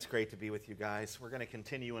great to be with you guys. We're going to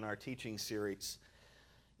continue in our teaching series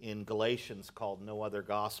in Galatians called No Other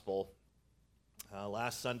Gospel.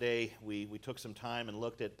 Last Sunday, we took some time and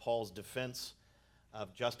looked at Paul's defense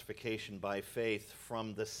of justification by faith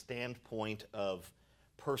from the standpoint of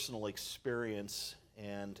personal experience.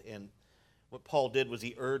 And what Paul did was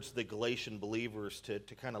he urged the Galatian believers to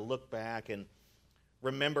kind of look back and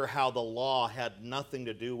remember how the law had nothing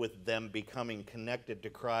to do with them becoming connected to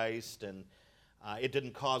Christ, and it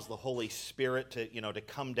didn't cause the Holy Spirit to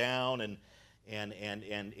come down and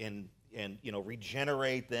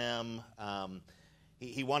regenerate them.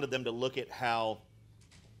 He wanted them to look at how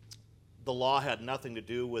the law had nothing to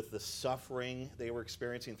do with the suffering they were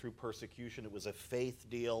experiencing through persecution. It was a faith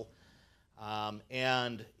deal,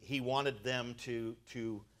 and he wanted them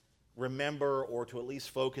to remember, or to at least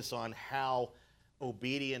focus on, how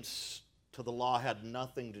obedience to the law had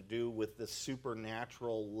nothing to do with the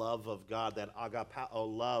supernatural love of God, that agapao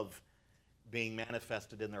love being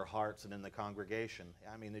manifested in their hearts and in the congregation.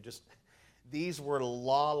 I mean, these were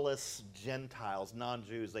lawless Gentiles,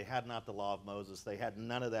 non-Jews. They had not the law of Moses. They had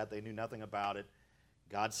none of that. They knew nothing about it.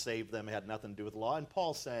 God saved them. It had nothing to do with the law. And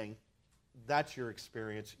Paul's saying, that's your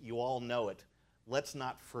experience. You all know it. Let's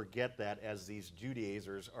not forget that as these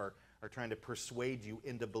Judaizers are trying to persuade you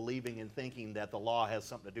into believing and thinking that the law has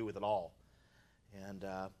something to do with it all. And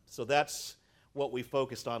so that's what we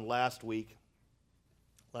focused on last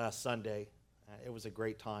Sunday. It was a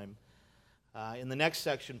great time. In the next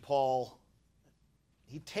section, Paul,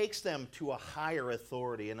 he takes them to a higher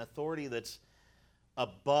authority, an authority that's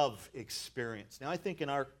above experience. Now, I think in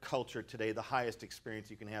our culture today, the highest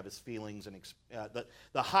experience you can have is feelings, and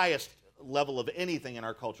the highest level of anything in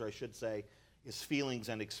our culture, I should say, is feelings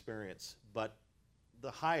and experience. But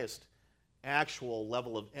the highest actual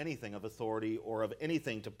level of anything, of authority or of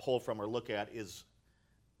anything to pull from or look at, is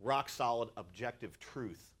rock solid objective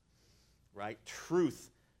truth, right? Truth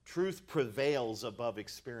prevails above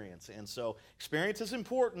experience. And so experience is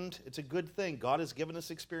important. It's a good thing. God has given us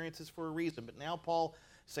experiences for a reason. But now Paul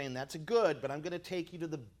saying that's good, but I'm going to take you to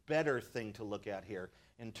the better thing to look at here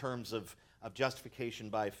in terms of justification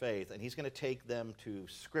by faith. And he's going to take them to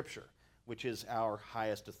Scripture, which is our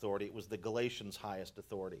highest authority. It was the Galatians' highest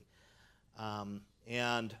authority.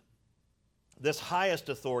 And this highest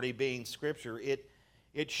authority, being Scripture,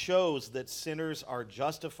 it shows that sinners are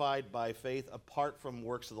justified by faith apart from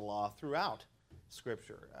works of the law throughout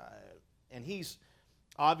Scripture. And he's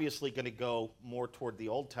obviously going to go more toward the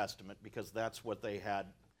Old Testament because that's what they had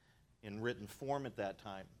in written form at that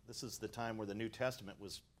time. This is the time where the New Testament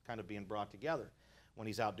was kind of being brought together, when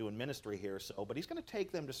he's out doing ministry here. But he's going to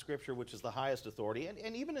take them to Scripture, which is the highest authority.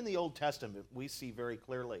 And even in the Old Testament, we see very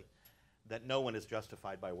clearly that no one is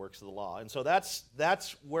justified by works of the law. And so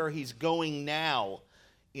that's where he's going now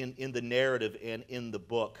in the narrative and in the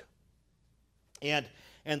book. And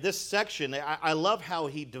this section, I love how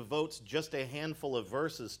he devotes just a handful of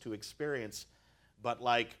verses to experience, but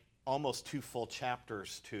like almost 2 full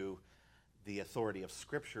chapters to the authority of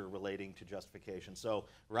Scripture relating to justification. So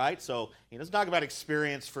he doesn't talk about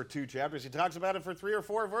experience for 2 chapters. He talks about it for 3 or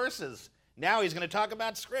 4 verses. Now he's going to talk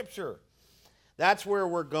about Scripture. That's where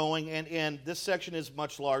we're going, and this section is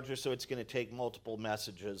much larger, so it's going to take multiple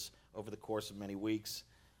messages over the course of many weeks.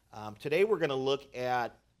 Today we're going to look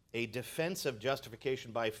at a defense of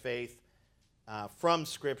justification by faith from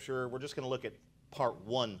Scripture. We're just going to look at part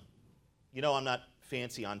 1. You know, I'm not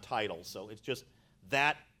fancy on titles, so it's just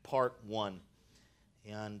that part 1.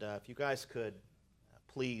 And if you guys could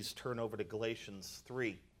please turn over to Galatians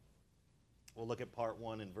 3. We'll look at part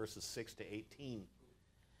 1 in verses 6 to 18.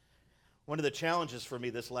 One of the challenges for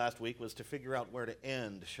me this last week was to figure out where to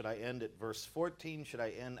end. Should I end at verse 14? Should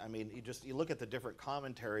I end? I mean, you look at the different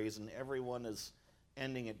commentaries, and everyone is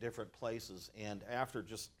ending at different places. And after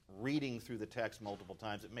just reading through the text multiple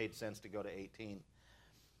times, it made sense to go to 18.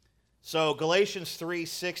 So Galatians 3,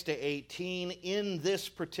 6 to 18, in this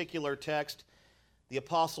particular text, the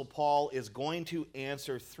Apostle Paul is going to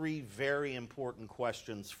answer 3 very important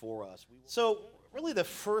questions for us. So really the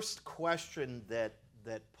first question that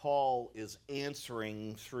Paul is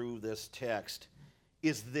answering through this text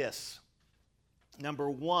is this. Number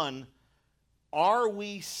 1, are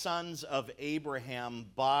we sons of Abraham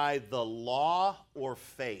by the law or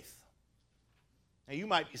faith? Now you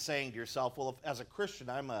might be saying to yourself, well, as a Christian,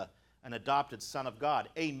 I'm an adopted son of God.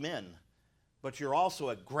 Amen. But you're also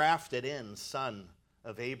a grafted in son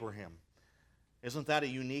of Abraham. Isn't that a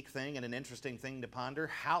unique thing and an interesting thing to ponder?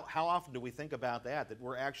 How often do we think about that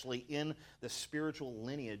we're actually in the spiritual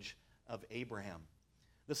lineage of Abraham?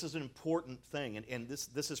 This is an important thing, and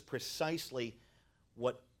this is precisely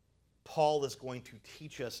what Paul is going to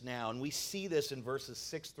teach us now. And we see this in verses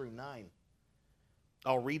 6 through 9.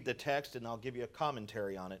 I'll read the text and I'll give you a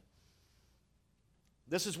commentary on it.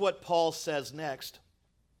 This is what Paul says next.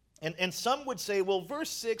 And some would say, well, verse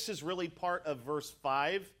 6 is really part of verse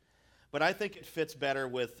 5, but I think it fits better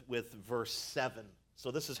with verse 7.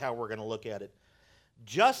 So this is how we're going to look at it.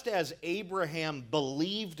 Just as Abraham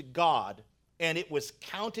believed God, and it was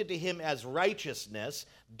counted to him as righteousness, ...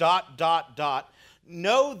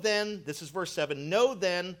 Know then, this is verse 7, know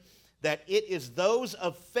then that it is those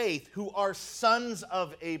of faith who are sons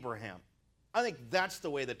of Abraham. I think that's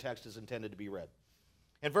the way the text is intended to be read.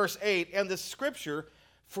 And verse 8, and the scripture,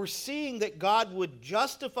 foreseeing that God would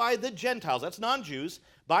justify the Gentiles, that's non-Jews,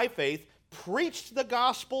 by faith, preached the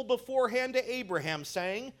gospel beforehand to Abraham,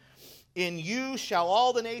 saying, in you shall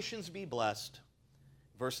all the nations be blessed.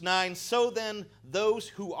 Verse 9, so then those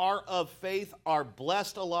who are of faith are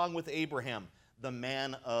blessed along with Abraham, the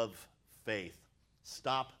man of faith.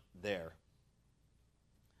 Stop there.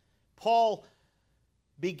 Paul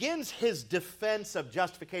begins his defense of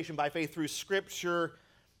justification by faith through Scripture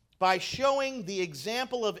by showing the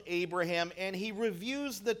example of Abraham, and he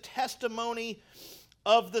reviews the testimony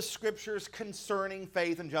of the Scriptures concerning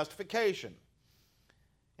faith and justification.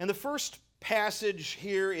 And the first passage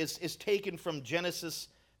here is taken from Genesis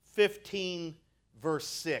 15, verse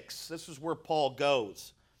 6. This is where Paul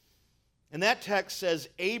goes. And that text says,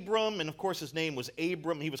 Abram, and of course his name was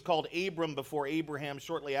Abram. He was called Abram before Abraham.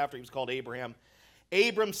 Shortly after he was called Abraham.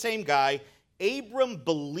 Abram, same guy. Abram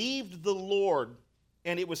believed the Lord,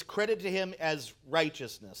 and it was credited to him as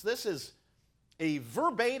righteousness. This is a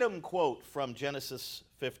verbatim quote from Genesis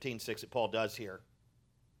 15:6 that Paul does here.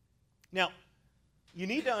 Now, you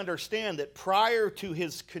need to understand that prior to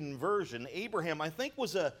his conversion, Abraham, I think,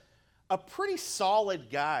 was a pretty solid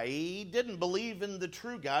guy. He didn't believe in the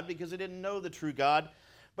true God because he didn't know the true God,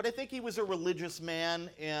 but I think he was a religious man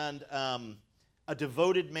and a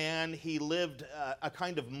devoted man. He lived a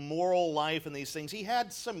kind of moral life in these things. He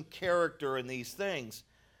had some character in these things.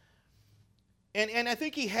 And I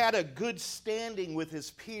think he had a good standing with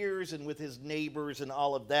his peers and with his neighbors and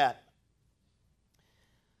all of that.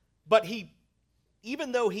 But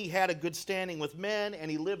even though he had a good standing with men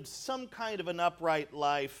and he lived some kind of an upright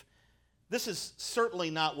life, this is certainly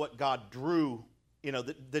not what God drew,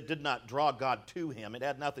 that did not draw God to him. It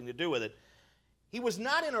had nothing to do with it. He was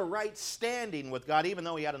not in a right standing with God, even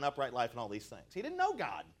though he had an upright life and all these things. He didn't know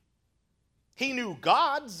God. He knew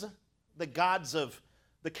gods, the gods of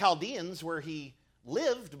the Chaldeans where he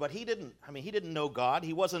lived, but he didn't know God.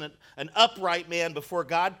 He wasn't an upright man before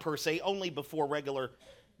God per se, only before regular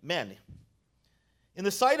men. In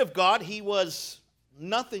the sight of God, he was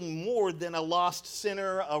nothing more than a lost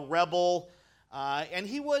sinner, a rebel, and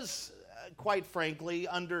he was, quite frankly,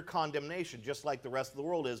 under condemnation, just like the rest of the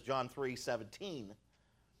world is, John 3:17.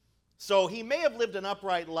 So he may have lived an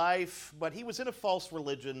upright life, but he was in a false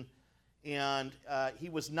religion, and he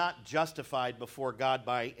was not justified before God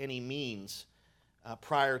by any means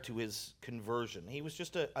prior to his conversion. He was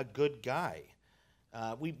just a good guy.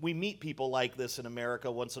 We meet people like this in America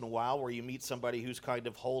once in a while, where you meet somebody who's kind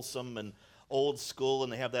of wholesome and old school,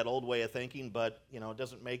 and they have that old way of thinking, but it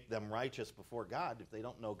doesn't make them righteous before God if they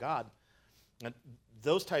don't know God. And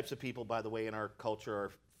those types of people, by the way, in our culture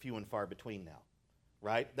are few and far between now,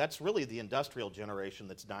 right? That's really the industrial generation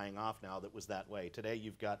that's dying off now that was that way. Today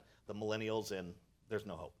you've got the millennials, and there's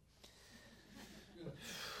no hope.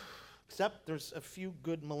 Except there's a few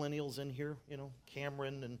good millennials in here,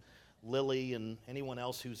 Cameron and Lily and anyone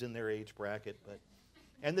else who's in their age bracket.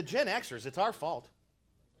 And the Gen Xers, it's our fault.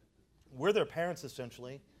 We're their parents,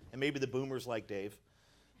 essentially, and maybe the boomers like Dave.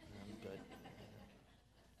 But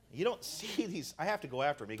you don't see these. I have to go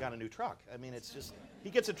after him. He got a new truck. It's just, he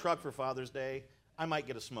gets a truck for Father's Day. I might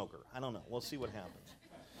get a smoker. I don't know. We'll see what happens.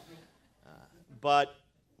 But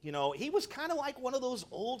he was kind of like one of those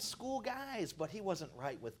old school guys, but he wasn't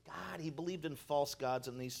right with God. He believed in false gods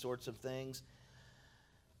and these sorts of things.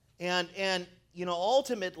 And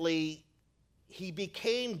ultimately, he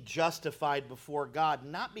became justified before God,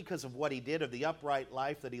 not because of what he did or the upright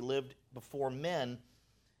life that he lived before men.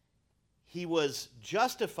 He was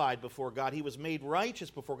justified before God. He was made righteous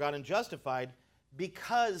before God and justified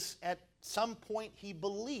because at some point he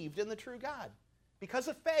believed in the true God, because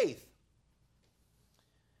of faith.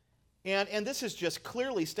 And this is just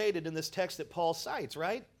clearly stated in this text that Paul cites,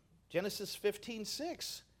 right? Genesis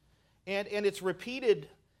 15:6. And it's repeated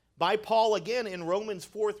by Paul again in Romans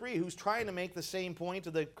 4:3, who's trying to make the same point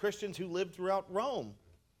to the Christians who lived throughout Rome.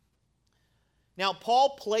 Now,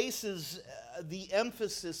 Paul places the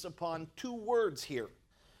emphasis upon two words here.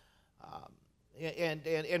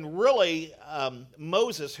 And really,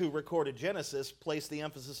 Moses, who recorded Genesis, placed the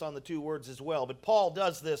emphasis on the two words as well. But Paul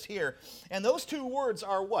does this here. And those two words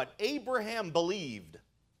are what? Abraham believed.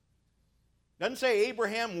 Doesn't say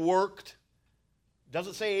Abraham worked.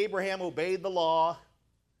 Doesn't say Abraham obeyed the law.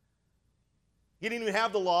 He didn't even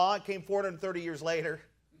have the law. It came 430 years later.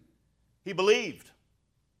 He believed.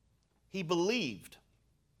 He believed.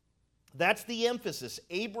 That's the emphasis.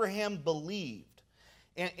 Abraham believed.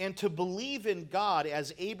 And to believe in God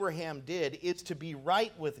as Abraham did is to be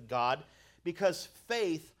right with God, because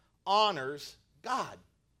faith honors God.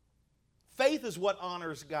 Faith is what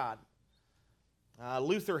honors God.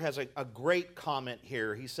 Luther has a great comment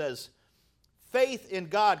here. He says, faith in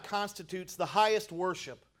God constitutes the highest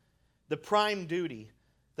worship, the prime duty,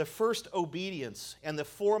 the first obedience, and the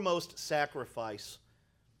foremost sacrifice.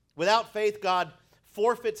 Without faith, God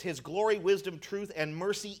forfeits his glory, wisdom, truth, and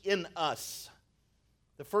mercy in us.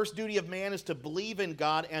 The first duty of man is to believe in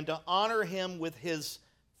God and to honor him with his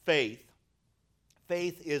faith.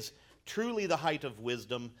 Faith is truly the height of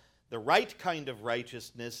wisdom, the right kind of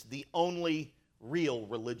righteousness, the only real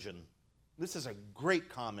religion. This is a great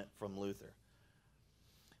comment from Luther.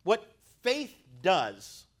 What faith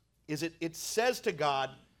does is it says to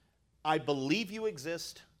God, I believe you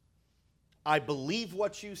exist, I believe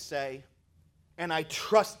what you say, and I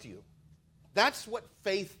trust you. That's what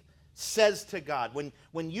faith says to God.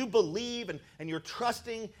 When you believe and you're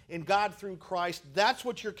trusting in God through Christ, that's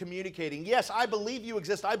what you're communicating. Yes, I believe you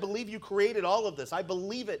exist. I believe you created all of this. I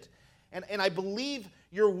believe it. And I believe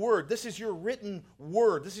your word. This is your written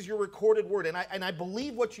word. This is your recorded word. And I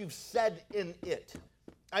believe what you've said in it.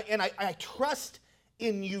 I trust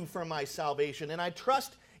in you for my salvation. And I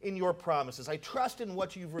trust in your promises. I trust in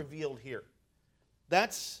what you've revealed here.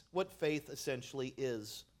 That's what faith essentially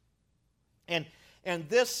is. And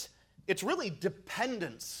this, it's really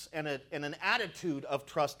dependence and an attitude of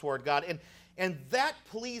trust toward God. And that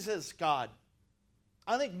pleases God,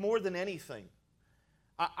 I think, more than anything.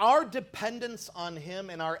 Our dependence on him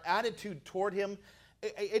and our attitude toward him,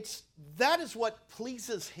 that is what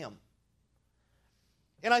pleases him.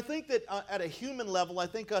 And I think that at a human level, I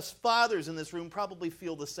think us fathers in this room probably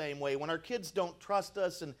feel the same way. When our kids don't trust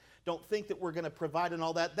us and don't think that we're going to provide and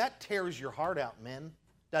all that, that tears your heart out, men,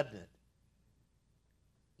 doesn't it?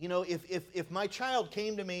 You know, if my child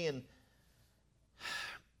came to me and,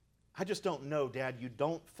 I just don't know, Dad, you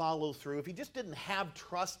don't follow through. If he just didn't have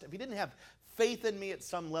trust, if he didn't have faith in me at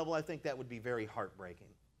some level, I think that would be very heartbreaking.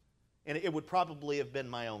 And it would probably have been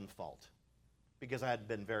my own fault because I had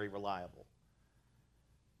been very reliable.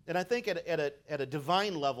 And I think at a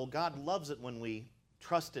divine level, God loves it when we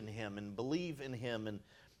trust in him and believe in him and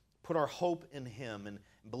put our hope in him and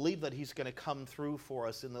believe that he's going to come through for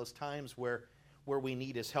us in those times where we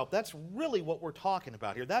need his help. That's really what we're talking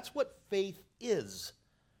about here. That's what faith is.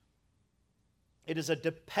 It is a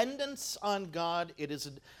dependence on God. It is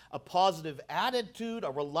a positive attitude, a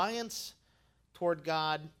reliance toward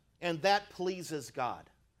God, and that pleases God.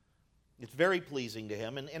 It's very pleasing to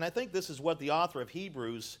him. And I think this is what the author of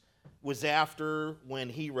Hebrews was after when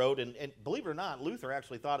he wrote, and believe it or not, Luther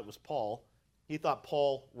actually thought it was Paul. He thought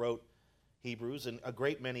Paul wrote Hebrews, and a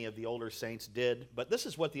great many of the older saints did. But this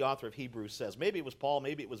is what the author of Hebrews says. Maybe it was Paul,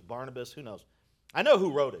 maybe it was Barnabas, who knows? I know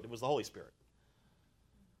who wrote it. It was the Holy Spirit.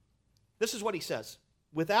 This is what he says.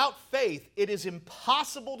 Without faith, it is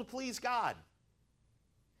impossible to please God.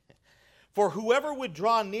 For whoever would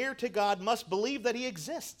draw near to God must believe that he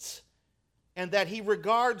exists, and that he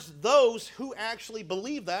regards those who actually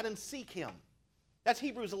believe that and seek him. That's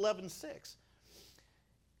Hebrews 11:6.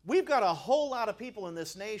 We've got a whole lot of people in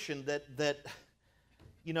this nation that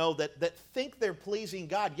think they're pleasing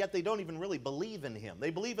God, yet they don't even really believe in him. They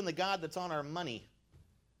believe in the God that's on our money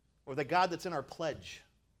or the God that's in our pledge,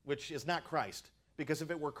 which is not Christ. Because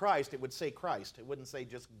if it were Christ, it would say Christ. It wouldn't say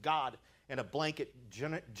just God in a blanket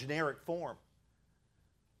generic form.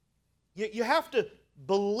 You have to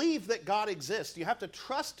believe that God exists. You have to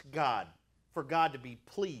trust God for God to be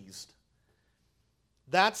pleased.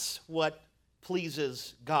 That's what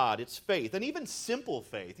pleases God. It's faith. And even simple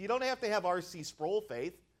faith. You don't have to have R.C. Sproul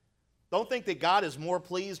faith. Don't think that God is more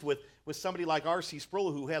pleased with somebody like R.C.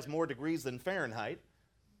 Sproul who has more degrees than Fahrenheit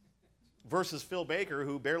versus Phil Baker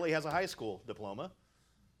who barely has a high school diploma.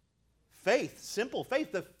 Faith, simple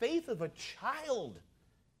faith. The faith of a child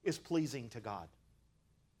is pleasing to God.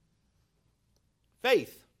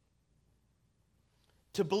 Faith.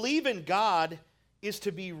 To believe in God is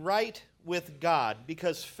to be right with God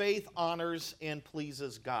because faith honors and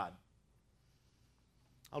pleases God.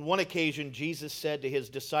 On one occasion, Jesus said to his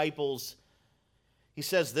disciples, he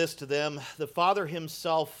says this to them, the Father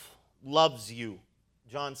himself loves you.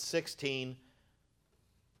 John 16,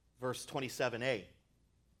 verse 27a.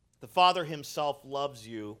 The Father himself loves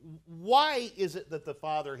you. Why is it that the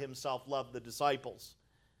Father himself loved the disciples?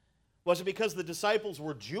 Was it because the disciples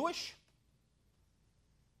were Jewish?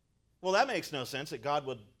 Well, that makes no sense, that God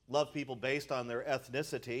would love people based on their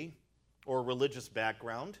ethnicity or religious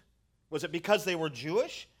background. Was it because they were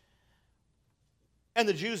Jewish? And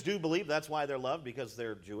the Jews do believe that's why they're loved, because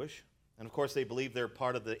they're Jewish. And of course they believe they're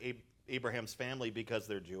part of the Abraham's family because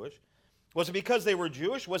they're Jewish. Was it because they were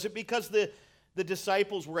Jewish? Was it because the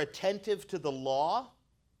disciples were attentive to the law?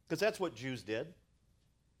 Because that's what Jews did.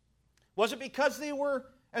 Was it because they were,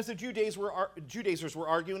 as the Judaizers were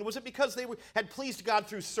arguing, was it because they had pleased God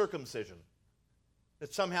through circumcision?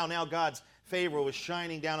 That somehow now God's favor was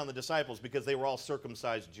shining down on the disciples because they were all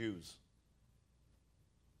circumcised Jews?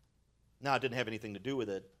 No, it didn't have anything to do with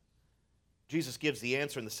it. Jesus gives the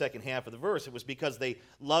answer in the second half of the verse. It was because they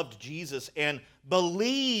loved Jesus and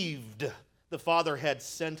believed the Father had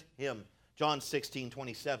sent him. John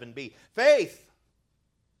 16:27b.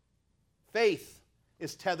 Faith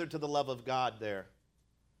is tethered to the love of God there.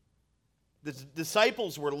 The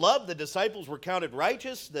disciples were loved. The disciples were counted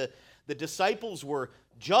righteous. The disciples were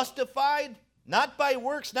justified, not by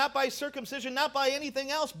works, not by circumcision, not by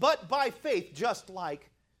anything else, but by faith, just like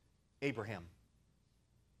Abraham.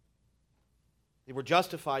 They were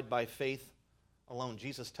justified by faith alone.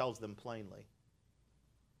 Jesus tells them plainly.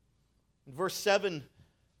 In verse 7,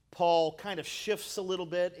 Paul kind of shifts a little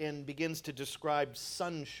bit and begins to describe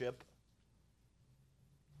sonship.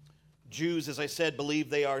 Jews, as I said, believe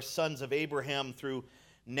they are sons of Abraham through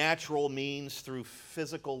natural means, through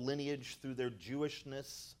physical lineage, through their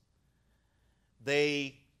Jewishness.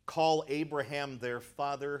 They call Abraham their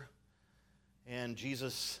father, and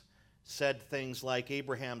Jesus said things like,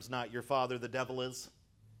 Abraham's not your father, the devil is.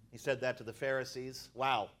 He said that to the Pharisees.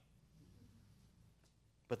 Wow.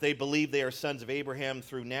 But they believe they are sons of Abraham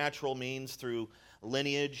through natural means, through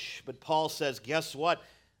lineage. But Paul says, guess what?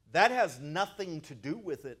 That has nothing to do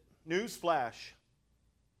with it. Newsflash.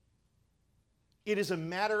 It is a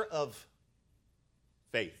matter of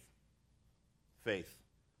faith. Faith.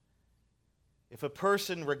 If a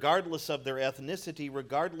person, regardless of their ethnicity,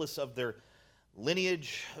 regardless of their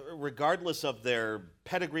lineage, regardless of their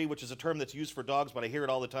pedigree, which is a term that's used for dogs, but I hear it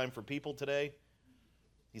all the time for people today.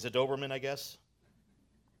 He's a Doberman, I guess.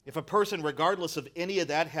 If a person, regardless of any of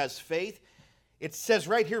that, has faith, it says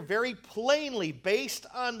right here very plainly, based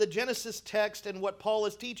on the Genesis text and what Paul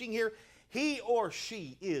is teaching here, he or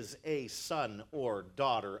she is a son or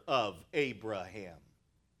daughter of Abraham.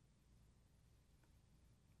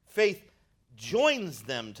 Faith joins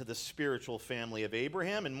them to the spiritual family of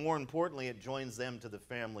Abraham, and more importantly, it joins them to the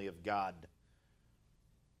family of God.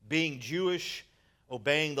 Being Jewish,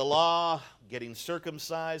 obeying the law, getting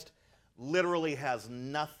circumcised, literally has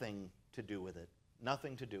nothing to do with it.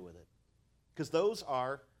 Nothing to do with it. Because those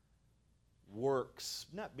are works.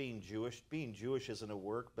 Not being Jewish. Being Jewish isn't a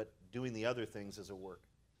work, but doing the other things is a work.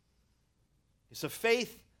 It's a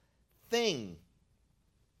faith thing.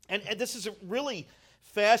 And this is really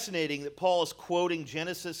fascinating that Paul is quoting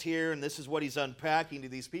Genesis here, and this is what he's unpacking to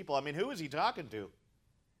these people. I mean, who is he talking to?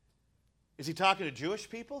 Is he talking to Jewish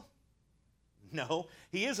people? No.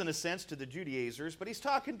 He is, in a sense, to the Judaizers, but he's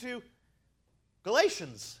talking to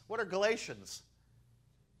Galatians. What are Galatians?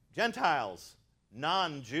 Gentiles,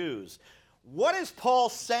 non-Jews. What is Paul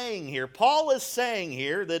saying here? Paul is saying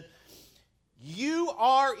here that you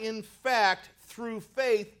are, in fact, through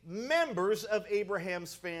faith, members of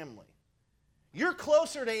Abraham's family. You're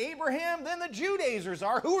closer to Abraham than the Judaizers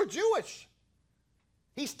are, who are Jewish.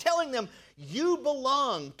 He's telling them, you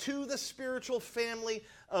belong to the spiritual family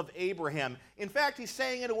of Abraham. In fact, he's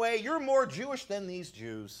saying in a way, you're more Jewish than these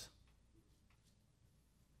Jews.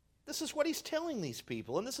 This is what he's telling these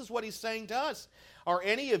people, and this is what he's saying to us. Are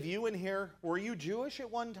any of you in here, were you Jewish at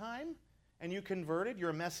one time? And you converted?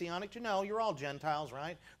 You're a Messianic Jew? No, you're all Gentiles,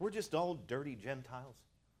 right? We're just all dirty Gentiles.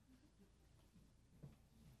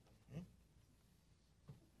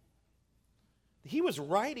 He was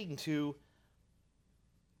writing to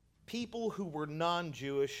people who were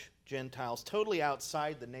non-Jewish Gentiles, totally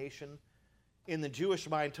outside the nation. In the Jewish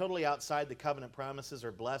mind, totally outside the covenant promises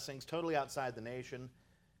or blessings, totally outside the nation.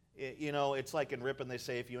 It's like in Ripon, they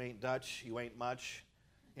say, if you ain't Dutch, you ain't much.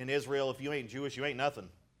 In Israel, if you ain't Jewish, you ain't nothing.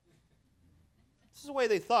 This is the way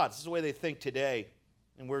they thought. This is the way they think today.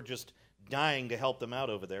 And we're just dying to help them out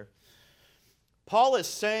over there. Paul is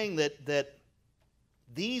saying that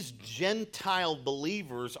these Gentile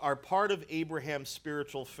believers are part of Abraham's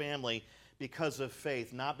spiritual family because of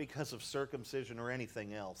faith, not because of circumcision or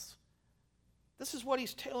anything else. This is what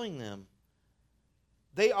he's telling them.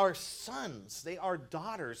 They are sons, they are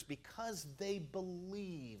daughters because they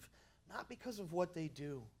believe, not because of what they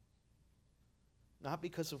do. Not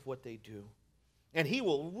because of what they do. And he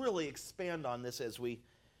will really expand on this as we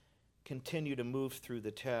continue to move through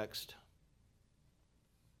the text.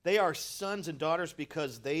 They are sons and daughters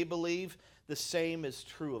because they believe. The same is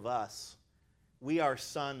true of us. We are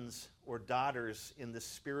sons or daughters in the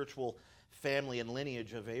spiritual family and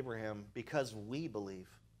lineage of Abraham because we believe.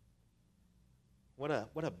 What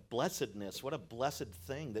a blessedness, what a blessed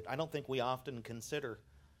thing that I don't think we often consider.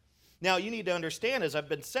 Now, you need to understand, as I've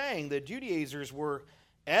been saying, the Judaizers were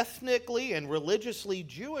ethnically and religiously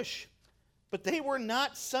Jewish, but they were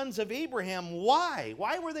not sons of Abraham. Why?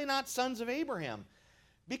 Why were they not sons of Abraham?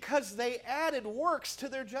 Because they added works to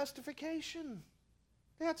their justification.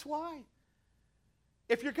 That's why.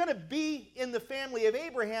 If you're going to be in the family of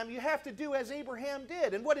Abraham, you have to do as Abraham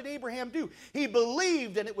did. And what did Abraham do? He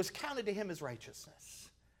believed, and it was counted to him as righteousness.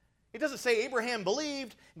 It doesn't say Abraham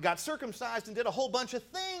believed, got circumcised, and did a whole bunch of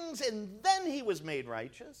things, and then he was made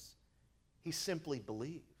righteous. He simply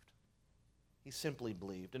believed. He simply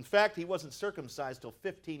believed. In fact, he wasn't circumcised till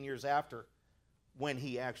 15 years after when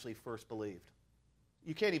he actually first believed.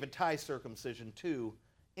 You can't even tie circumcision to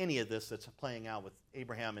any of this that's playing out with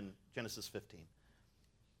Abraham in Genesis 15.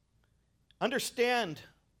 Understand,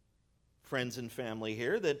 friends and family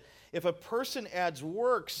here, that if a person adds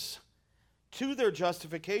works to their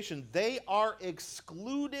justification, they are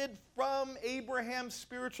excluded from Abraham's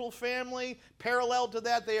spiritual family. Parallel to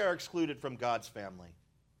that, they are excluded from God's family.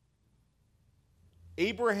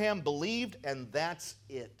 Abraham believed, and that's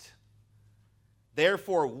it.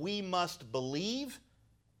 Therefore, we must believe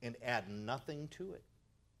and add nothing to it.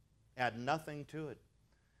 Add nothing to it.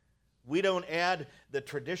 We don't add the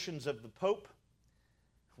traditions of the Pope.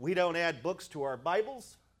 We don't add books to our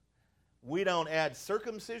Bibles. We don't add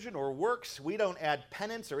circumcision or works. We don't add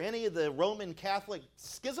penance or any of the Roman Catholic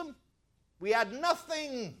schism. We add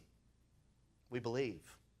nothing. We believe.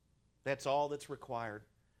 That's all that's required.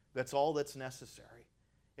 That's all that's necessary.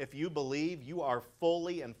 If you believe, you are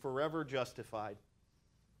fully and forever justified.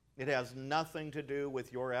 It has nothing to do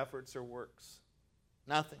with your efforts or works.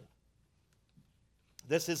 Nothing.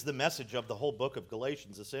 This is the message of the whole book of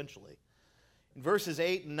Galatians, essentially. In verses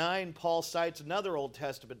 8 and 9, Paul cites another Old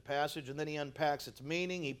Testament passage, and then he unpacks its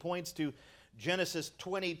meaning. He points to Genesis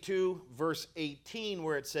 22, verse 18,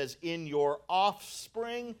 where it says, "In your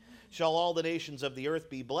offspring shall all the nations of the earth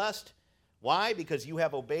be blessed." Why? Because you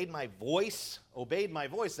have obeyed my voice. Obeyed my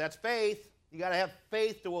voice. That's faith. You got to have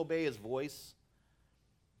faith to obey his voice.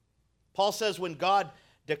 Paul says when God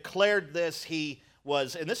declared this, he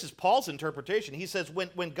was, and this is Paul's interpretation, he says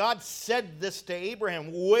when God said this to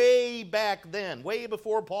Abraham way back then, way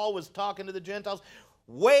before Paul was talking to the Gentiles,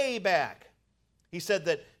 way back, he said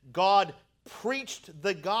that God preached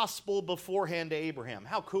the gospel beforehand to Abraham.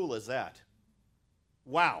 How cool is that?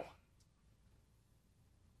 Wow.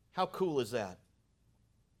 How cool is that?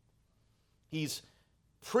 He's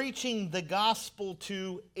preaching the gospel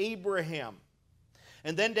to Abraham.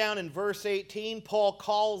 And then down in verse 18, Paul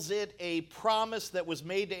calls it a promise that was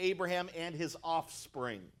made to Abraham and his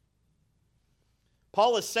offspring.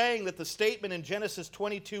 Paul is saying that the statement in Genesis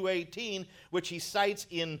 22:18, which he cites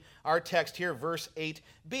in our text here, verse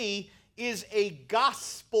 8b, is a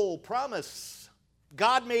gospel promise.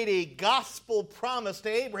 God made a gospel promise to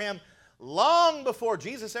Abraham long before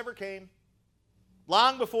Jesus ever came,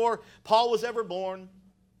 long before Paul was ever born,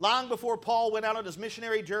 long before Paul went out on his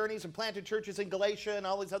missionary journeys and planted churches in Galatia and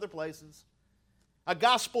all these other places. A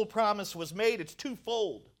gospel promise was made. It's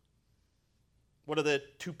twofold. What are the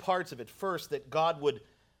two parts of it? First, that God would,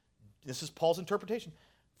 this is Paul's interpretation,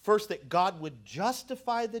 first, that God would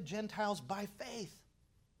justify the Gentiles by faith.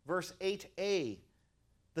 Verse 8a.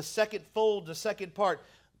 The second fold, the second part,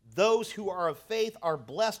 those who are of faith are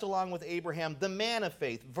blessed along with Abraham, the man of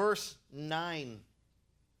faith. Verse 9.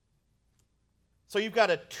 So you've got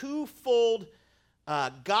a twofold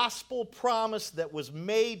gospel promise that was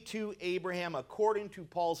made to Abraham according to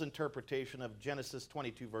Paul's interpretation of Genesis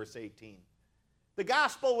 22, verse 18. The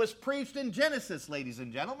gospel was preached in Genesis, ladies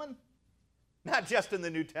and gentlemen, not just in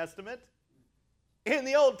the New Testament, in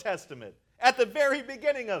the Old Testament, at the very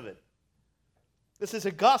beginning of it. This is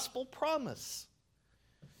a gospel promise.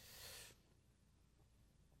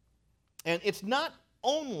 And it's not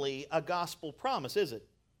only a gospel promise, is it?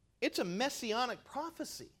 It's a messianic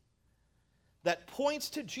prophecy that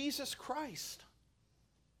points to Jesus Christ.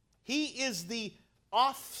 He is the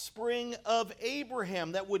offspring of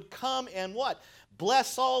Abraham that would come and what?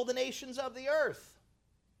 Bless all the nations of the earth.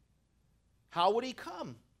 How would he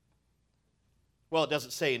come? Well, it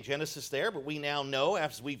doesn't say in Genesis there, but we now know,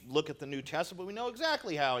 as we look at the New Testament, we know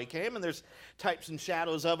exactly how he came, and there's types and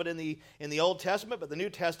shadows of it in the Old Testament, but the New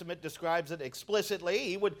Testament describes it explicitly.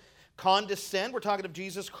 He would condescend. We're talking of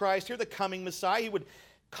Jesus Christ here, the coming Messiah. He would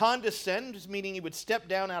condescend, meaning he would step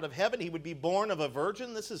down out of heaven. He would be born of a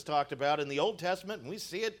virgin. This is talked about in the Old Testament, and we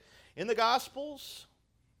see it in the Gospels.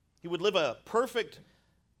 He would live a perfect,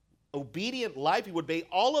 obedient life. He would obey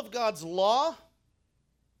all of God's law,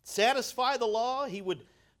 satisfy the law. He would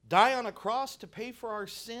die on a cross to pay for our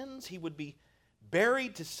sins. He would be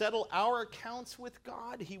buried to settle our accounts with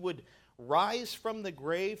God. He would rise from the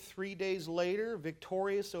grave 3 days later,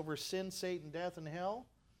 victorious over sin, Satan, death, and hell.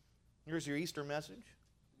 Here's your Easter message.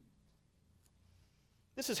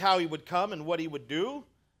 This is how he would come and what he would do.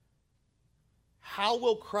 How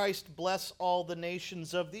will Christ bless all the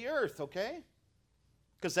nations of the earth, okay?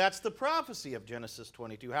 Because that's the prophecy of Genesis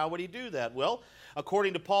 22. How would he do that? Well,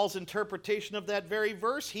 according to Paul's interpretation of that very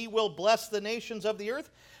verse, he will bless the nations of the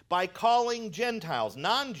earth by calling Gentiles,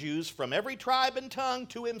 non-Jews, from every tribe and tongue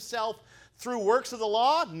to himself through works of the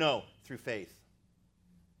law? No, through faith.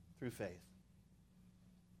 Through faith.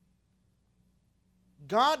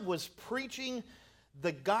 God was preaching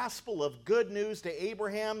the gospel of good news to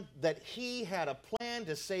Abraham that he had a plan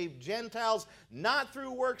to save Gentiles, not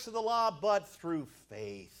through works of the law, but through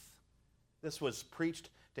faith. This was preached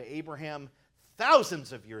to Abraham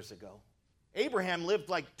thousands of years ago. Abraham lived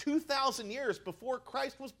like 2,000 years before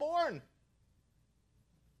Christ was born.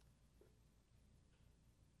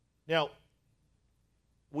 Now,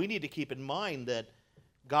 we need to keep in mind that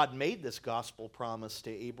God made this gospel promise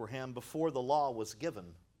to Abraham before the law was given.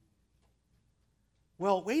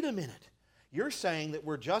 Well, wait a minute. You're saying that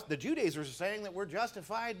the Judaizers are saying that we're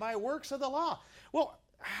justified by works of the law. Well,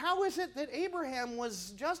 how is it that Abraham was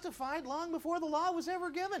justified long before the law was ever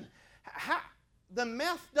given? The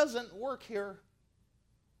math doesn't work here.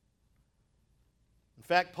 In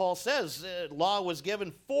fact, Paul says law was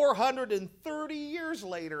given 430 years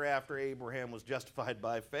later after Abraham was justified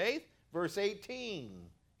by faith. Verse 18.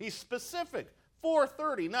 He's specific.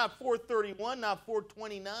 430, not 431, not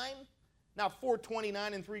 429. Not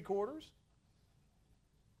 429 and 3/4.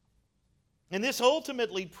 And this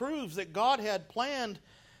ultimately proves that God had planned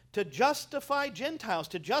to justify Gentiles,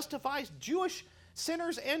 to justify Jewish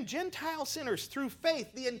sinners and Gentile sinners through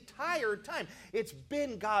faith the entire time. It's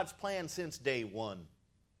been God's plan since day one.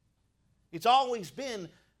 It's always been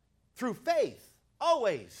through faith,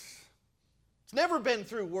 always. It's never been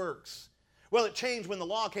through works. Well, it changed when the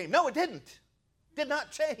law came. No, it didn't. It did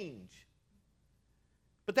not change.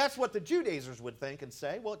 But that's what the Judaizers would think and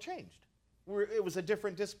say, well, it changed. It was a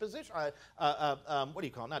different disposition. What do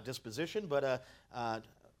you call it? Not disposition, but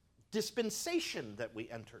dispensation that we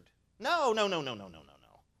entered. No.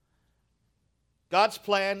 God's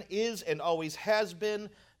plan is and always has been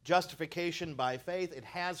justification by faith. It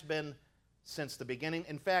has been since the beginning.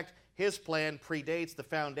 In fact, his plan predates the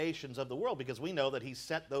foundations of the world because we know that he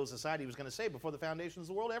set those aside he was going to save before the foundations of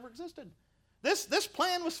the world ever existed. This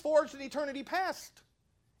plan was forged in eternity past.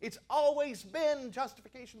 It's always been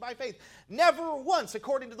justification by faith. Never once,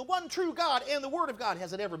 according to the one true God and the Word of God,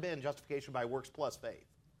 has it ever been justification by works plus faith.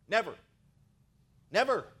 Never.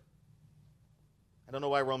 Never. I don't know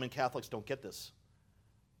why Roman Catholics don't get this.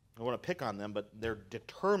 I want to pick on them, but they're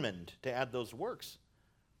determined to add those works.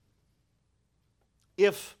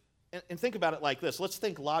 And think about it like this. Let's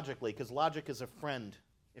think logically, because logic is a friend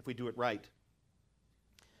if we do it right.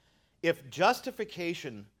 If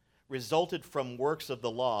justification resulted from works of the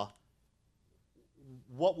law,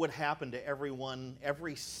 what would happen to everyone,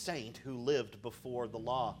 every saint who lived before the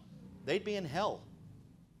law? They'd be in hell.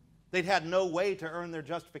 They'd had no way to earn their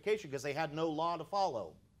justification because they had no law to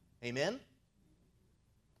follow. Amen?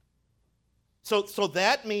 So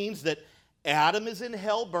that means that Adam is in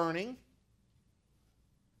hell burning.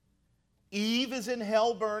 Eve is in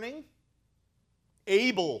hell burning.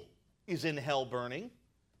 Abel is in hell burning.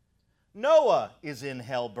 Noah is in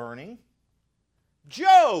hell burning.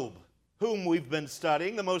 Job, whom we've been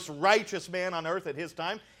studying, the most righteous man on earth at his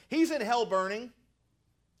time, he's in hell burning.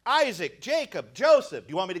 Isaac, Jacob, Joseph. Do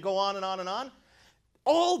you want me to go on and on and on?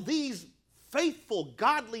 All these faithful,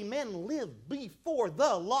 godly men lived before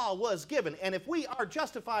the law was given. And if we are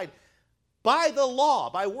justified by the law,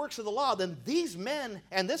 by works of the law, then these men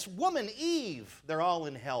and this woman, Eve, they're all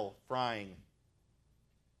in hell frying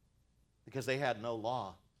because they had no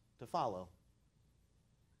law to follow.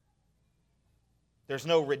 There's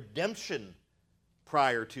no redemption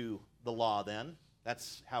prior to the law then.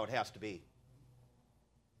 That's how it has to be.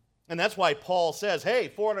 And that's why Paul says, hey,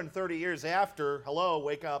 430 years after, hello,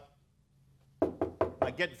 wake up. Am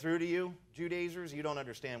I getting through to you, Judaizers? You don't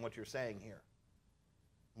understand what you're saying here.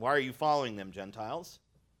 Why are you following them, Gentiles?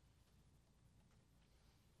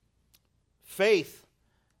 Faith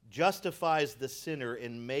justifies the sinner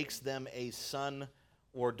and makes them a son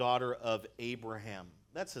or daughter of Abraham.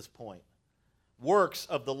 That's his point. Works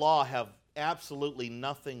of the law have absolutely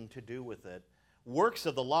nothing to do with it. Works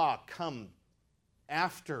of the law come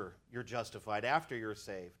after you're justified, after you're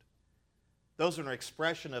saved. Those are an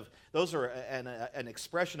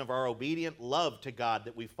expression of our obedient love to God,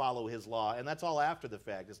 that we follow his law, and that's all after the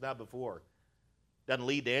fact. It's not before. Doesn't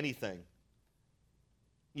lead to anything.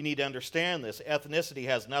 You need to understand this. Ethnicity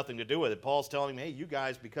has nothing to do with it. Paul's telling me, hey, you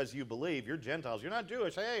guys, because you believe, you're Gentiles, you're not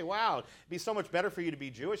Jewish. Hey, wow, it'd be so much better for you to be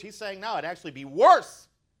Jewish. He's saying, no, it'd actually be worse,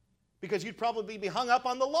 because you'd probably be hung up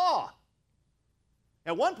on the law.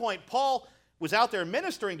 At one point, Paul was out there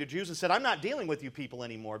ministering to Jews and said, I'm not dealing with you people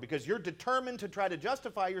anymore, because you're determined to try to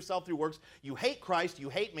justify yourself through works. You hate Christ, you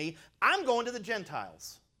hate me. I'm going to the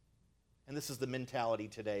Gentiles. And this is the mentality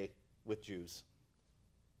today with Jews.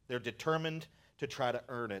 They're determined to try to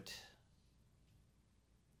earn it.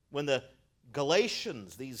 When the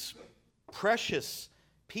Galatians, these precious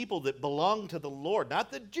people that belong to the Lord, not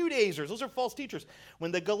the Judaizers, those are false teachers.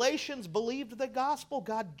 When the Galatians believed the gospel,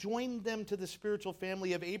 God joined them to the spiritual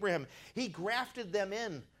family of Abraham. He grafted them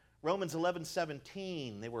in. Romans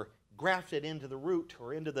 11:17, they were grafted into the root,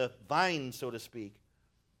 or into the vine, so to speak.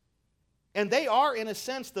 And they are, in a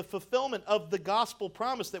sense, the fulfillment of the gospel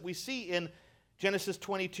promise that we see in Genesis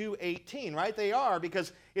 22:18, right? They are,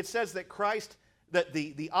 because it says that Christ, that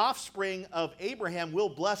the offspring of Abraham will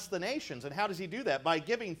bless the nations. And how does he do that? By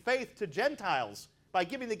giving faith to Gentiles, by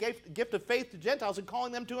giving the gift of faith to Gentiles and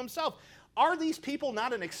calling them to himself. Are these people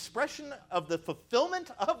not an expression of the fulfillment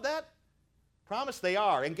of that promise? They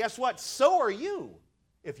are. And guess what? So are you,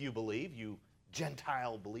 if you believe, you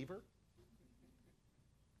Gentile believer.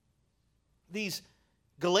 These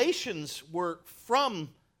Galatians were from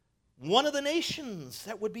one of the nations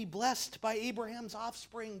that would be blessed by Abraham's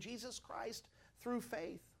offspring, Jesus Christ, through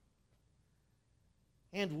faith.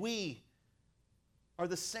 And we are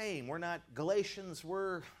the same. We're not Galatians,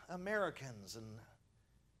 we're Americans. And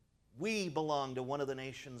we belong to one of the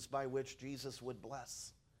nations by which Jesus would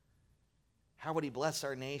bless. How would he bless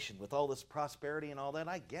our nation? With all this prosperity and all that?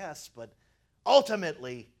 I guess, but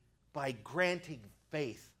ultimately by granting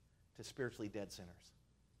faith to spiritually dead sinners.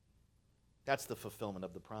 That's the fulfillment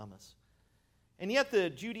of the promise. And yet the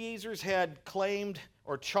Judaizers had claimed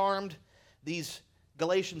or charmed these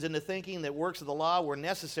Galatians into thinking that works of the law were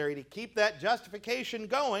necessary to keep that justification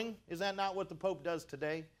going. Is that not what the Pope does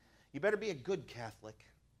today? You better be a good Catholic.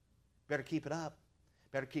 Better keep it up.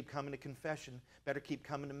 Better keep coming to confession. Better keep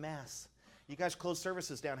coming to Mass. You guys close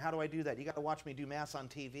services down. How do I do that? You got to watch me do Mass on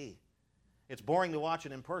TV. It's boring to watch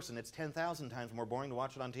it in person. It's 10,000 times more boring to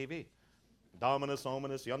watch it on TV. Dominus,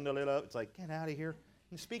 ominous, yundalila. It's like, get out of here.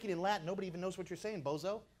 You're speaking in Latin. Nobody even knows what you're saying,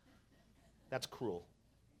 bozo. That's cruel,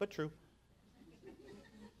 but true.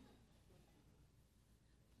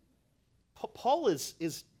 Paul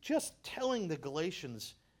is just telling the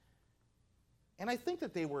Galatians, and I think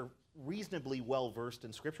that they were reasonably well versed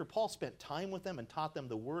in Scripture. Paul spent time with them and taught them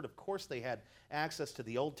the Word. Of course, they had access to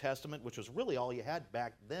the Old Testament, which was really all you had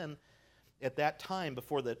back then at that time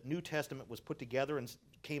before the New Testament was put together and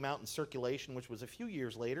came out in circulation, which was a few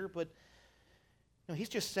years later. But he's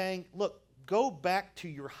just saying, look, go back to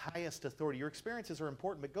your highest authority. Your experiences are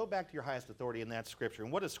important, but go back to your highest authority, and that's Scripture.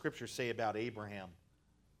 And what does Scripture say about Abraham?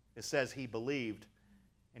 It says he believed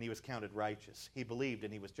and he was counted righteous. He believed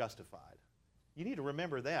and he was justified. You need to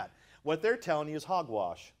remember that. What they're telling you is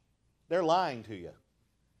hogwash. They're lying to you.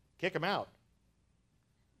 Kick them out.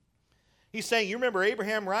 He's saying, you remember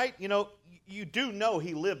Abraham, right? You do know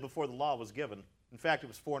he lived before the law was given. In fact, it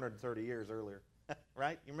was 430 years earlier.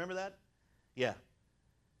 Right? You remember that? Yeah.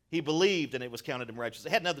 He believed and it was counted him righteous.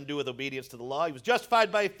 It had nothing to do with obedience to the law. He was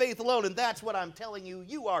justified by faith alone, and that's what I'm telling you.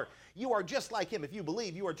 You are just like him. If you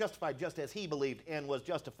believe, you are justified just as he believed and was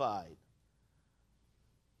justified.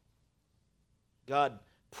 God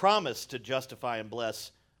promised to justify and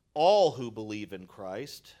bless all who believe in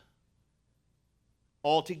Christ.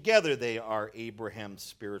 Altogether, they are Abraham's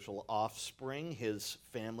spiritual offspring, his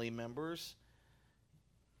family members.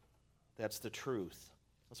 That's the truth.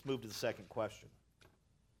 Let's move to the second question.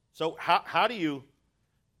 So how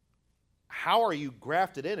are you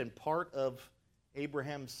grafted in and part of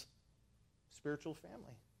Abraham's spiritual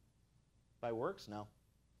family? By works? No.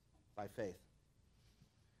 By faith.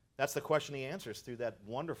 That's the question he answers through that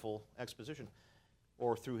wonderful exposition,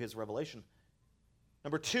 or through his revelation.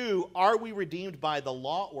 Number two, are we redeemed by the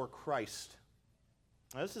law or Christ?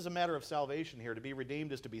 Now, this is a matter of salvation here. To be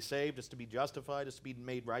redeemed is to be saved, is to be justified, is to be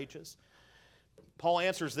made righteous. Paul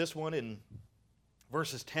answers this one in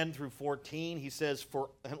verses 10 through 14, he says,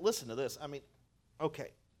 and listen to this,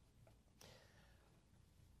 okay.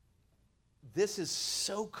 This is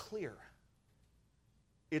so clear.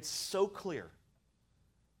 It's so clear.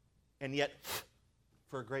 And yet,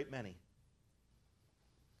 for a great many.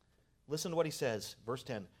 Listen to what he says, verse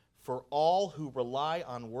 10. For all who rely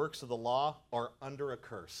on works of the law are under a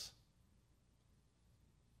curse.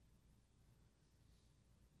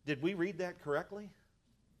 Did we read that correctly?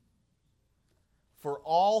 For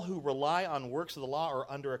all who rely on works of the law are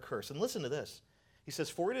under a curse. And listen to this. He says,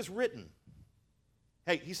 for it is written.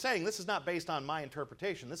 Hey, he's saying this is not based on my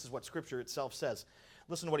interpretation. This is what Scripture itself says.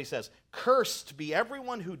 Listen to what he says. Cursed be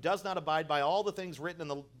everyone who does not abide by all the things written in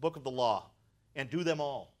the book of the law and do them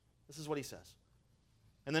all. This is what he says.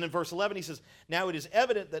 And then in verse 11 he says, now it is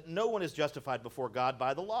evident that no one is justified before God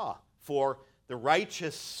by the law, for the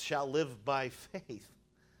righteous shall live by faith.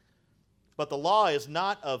 But the law is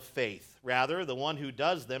not of faith. Rather, the one who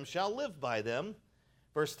does them shall live by them.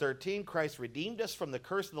 Verse 13, Christ redeemed us from the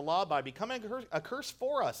curse of the law by becoming a curse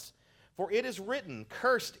for us. For it is written,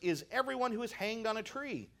 cursed is everyone who is hanged on a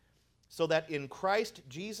tree, so that in Christ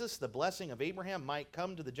Jesus the blessing of Abraham might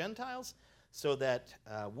come to the Gentiles, so that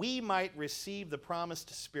we might receive the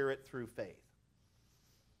promised Spirit through faith.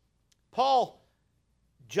 Paul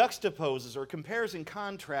juxtaposes or compares and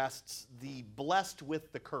contrasts the blessed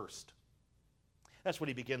with the cursed. That's what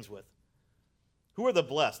he begins with. Who are the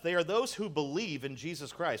blessed? They are those who believe in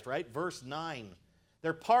Jesus Christ, right? Verse 9.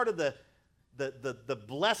 They're part of the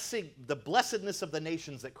blessing, the blessedness of the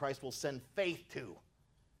nations that Christ will send faith to.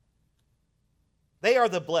 They are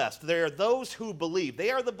the blessed. They are those who believe.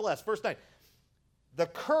 They are the blessed. Verse 9. The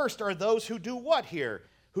cursed are those who do what here?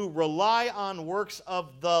 Who rely on works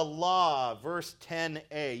of the law. Verse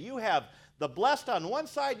 10a. You have the blessed on one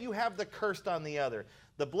side, you have the cursed on the other.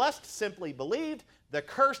 The blessed simply believed, the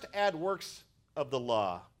cursed add works of the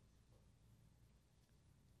law.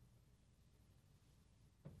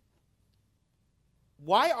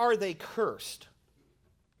 Why are they cursed?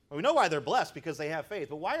 Well, we know why they're blessed, because they have faith,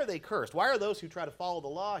 but why are they cursed? Why are those who try to follow the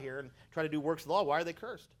law here and try to do works of the law, why are they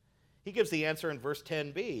cursed? He gives the answer in verse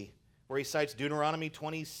 10b, where he cites Deuteronomy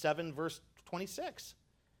 27, verse 26.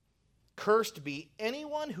 Cursed be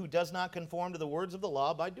anyone who does not conform to the words of the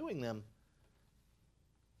law by doing them.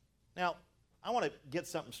 Now, I want to get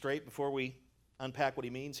something straight before we unpack what he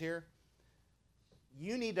means here.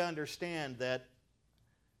 You need to understand that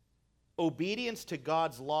obedience to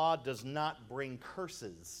God's law does not bring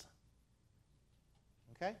curses.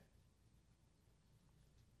 Okay?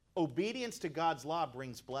 Obedience to God's law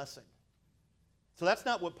brings blessing. So that's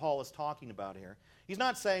not what Paul is talking about here. He's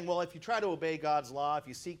not saying, well, if you try to obey God's law, if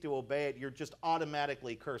you seek to obey it, you're just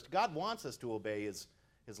automatically cursed. God wants us to obey his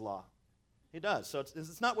law. He does. So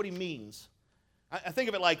it's not what he means. I think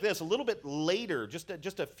of it like this. A little bit later, just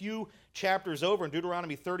a few chapters over in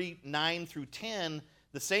Deuteronomy 39 through 10,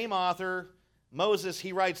 the same author, Moses,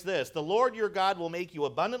 he writes this: the Lord your God will make you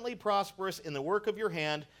abundantly prosperous in the work of your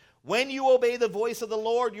hand when you obey the voice of the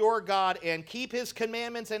Lord your God and keep his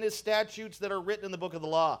commandments and his statutes that are written in the book of the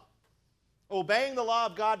law. Obeying the law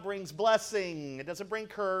of God brings blessing. It doesn't bring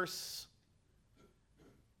curse.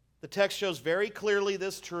 The text shows very clearly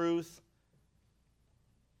this truth.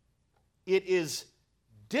 It is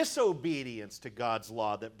disobedience to God's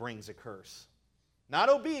law that brings a curse. Not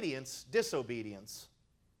obedience, disobedience.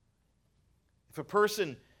 If a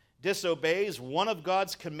person disobeys one of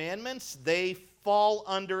God's commandments, they fall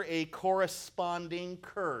under a corresponding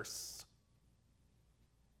curse.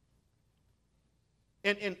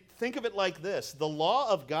 And think of it like this. The law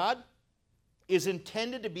of God is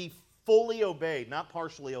intended to be fully obeyed, not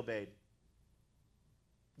partially obeyed.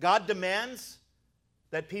 God demands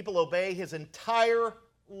that people obey his entire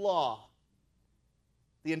law.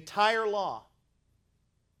 The entire law.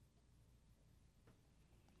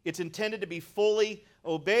 It's intended to be fully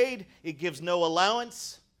obeyed. It gives no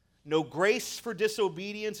allowance, no grace for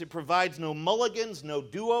disobedience. It provides no mulligans, no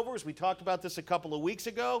do-overs. We talked about this a couple of weeks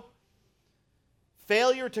ago.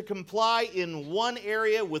 Failure to comply in one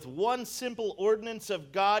area with one simple ordinance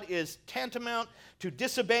of God is tantamount to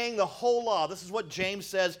disobeying the whole law. This is what James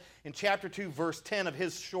says in chapter 2, verse 10 of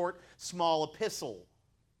his short, small epistle.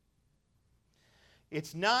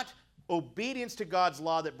 It's not obedience to God's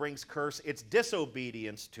law that brings curse, it's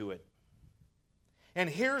disobedience to it. And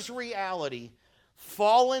here's reality.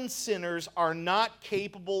 Fallen sinners are not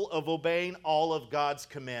capable of obeying all of God's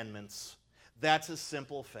commandments. That's a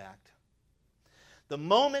simple fact. The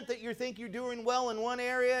moment that you think you're doing well in one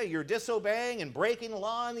area, you're disobeying and breaking the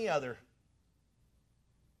law in the other.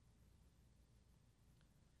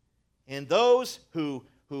 And those who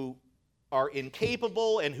are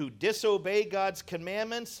incapable and who disobey God's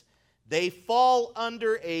commandments, they fall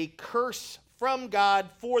under a curse from God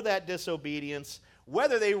for that disobedience,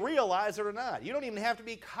 whether they realize it or not. You don't even have to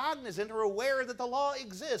be cognizant or aware that the law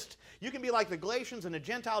exists. You can be like the Galatians and a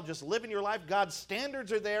Gentile, just living your life. God's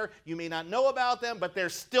standards are there. You may not know about them, but they're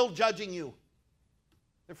still judging you.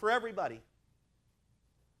 They're for everybody.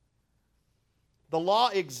 The law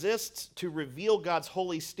exists to reveal God's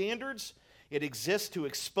holy standards. It exists to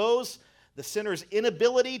expose the sinner's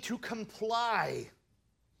inability to comply.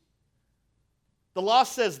 The law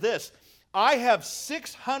says this: I have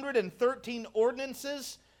 613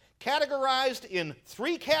 ordinances categorized in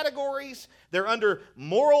 3 categories. They're under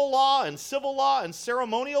moral law and civil law and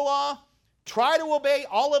ceremonial law. Try to obey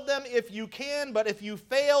all of them if you can, but if you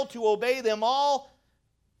fail to obey them all,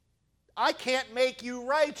 I can't make you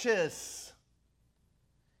righteous.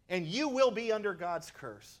 And you will be under God's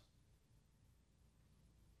curse.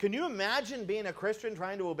 Can you imagine being a Christian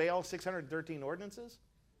trying to obey all 613 ordinances?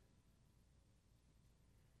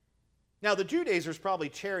 Now, the Judaizers probably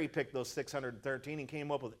cherry-picked those 613 and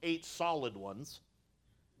came up with 8 solid ones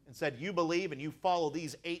and said, you believe and you follow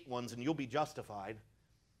these 8 ones and you'll be justified.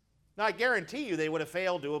 Now, I guarantee you they would have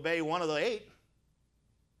failed to obey one of the 8.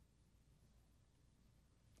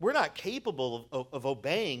 We're not capable of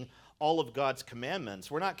obeying all of God's commandments.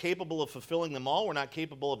 We're not capable of fulfilling them all. We're not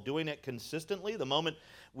capable of doing it consistently. The moment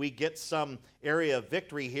we get some area of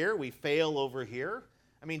victory here, we fail over here.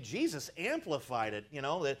 I mean, Jesus amplified it. You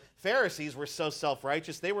know, the Pharisees were so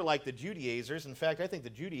self-righteous. They were like the Judaizers. In fact, I think the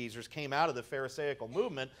Judaizers came out of the Pharisaical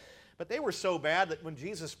movement, but they were so bad that when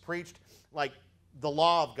Jesus preached, like, the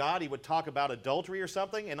law of God, he would talk about adultery or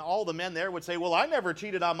something, and all the men there would say, well, I never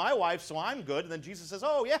cheated on my wife, so I'm good. And then Jesus says,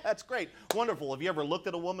 oh, yeah, that's great. Wonderful. Have you ever looked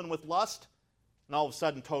at a woman with lust? And all of a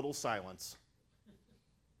sudden, total silence.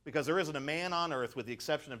 Because there isn't a man on earth, with the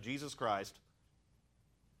exception of Jesus Christ,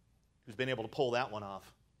 who's been able to pull that one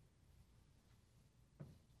off.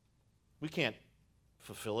 We can't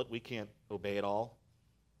fulfill it. We can't obey it all.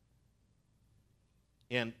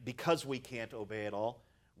 And because we can't obey it all,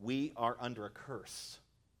 we are under a curse.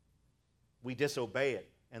 We disobey it,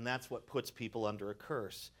 and that's what puts people under a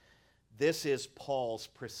curse. This is Paul's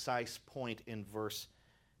precise point in verse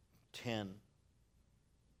 10.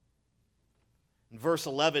 In verse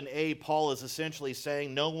 11a, Paul is essentially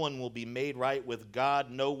saying no one will be made right with God,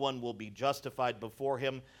 no one will be justified before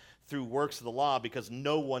him through works of the law, because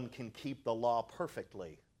no one can keep the law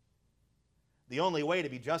perfectly. The only way to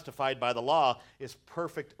be justified by the law is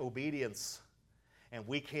perfect obedience. And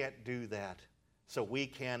we can't do that. So we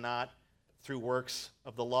cannot, through works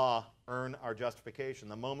of the law, earn our justification.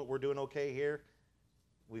 The moment we're doing okay here,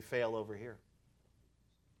 we fail over here.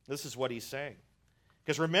 This is what he's saying.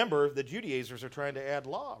 Because remember, the Judaizers are trying to add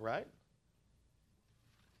law, right?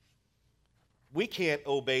 We can't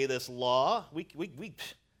obey this law. We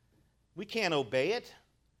can't obey it.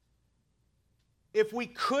 If we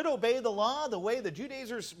could obey the law the way the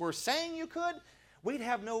Judaizers were saying you could, we'd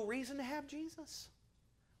have no reason to have Jesus.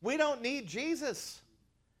 We don't need Jesus,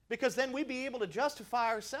 because then we'd be able to justify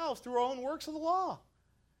ourselves through our own works of the law.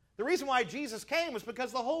 The reason why Jesus came was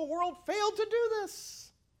because the whole world failed to do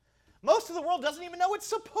this. Most of the world doesn't even know it's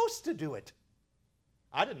supposed to do it.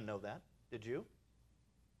 I didn't know that. Did you?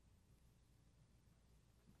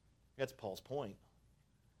 That's Paul's point.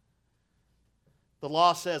 The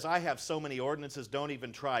law says, I have so many ordinances, don't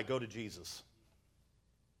even try, go to Jesus.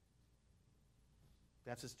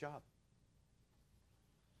 That's his job.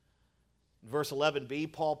 In verse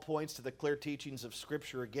 11b, Paul points to the clear teachings of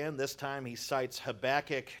Scripture again. This time he cites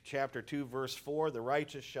Habakkuk chapter 2, verse 4, the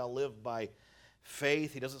righteous shall live by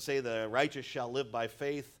faith. He doesn't say the righteous shall live by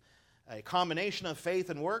faith, a combination of faith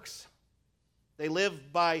and works. They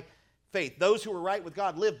live by faith. Those who are right with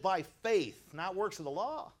God live by faith, not works of the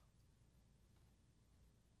law.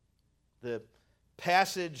 The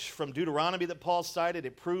passage from Deuteronomy that Paul cited,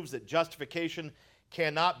 it proves that justification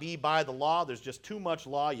cannot be by the law. There's just too much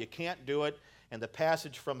law. You can't do it. And the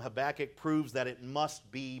passage from Habakkuk proves that it must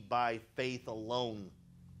be by faith alone.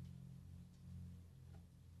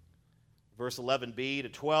 Verse 11b to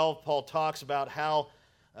 12, Paul talks about how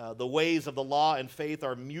the ways of the law and faith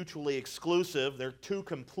are mutually exclusive. They're two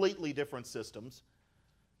completely different systems.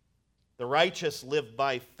 The righteous live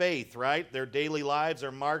by faith, right? Their daily lives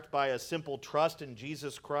are marked by a simple trust in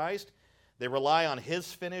Jesus Christ. They rely on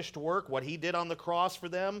his finished work, what he did on the cross for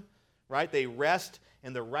them, right? They rest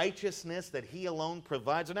in the righteousness that he alone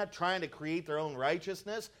provides. They're not trying to create their own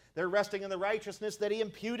righteousness. They're resting in the righteousness that he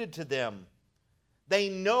imputed to them. They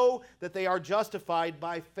know that they are justified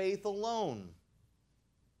by faith alone.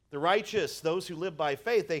 The righteous, those who live by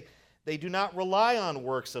faith, They do not rely on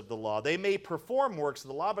works of the law. They may perform works of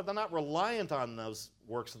the law, but they're not reliant on those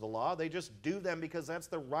works of the law. They just do them because that's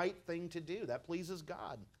the right thing to do. That pleases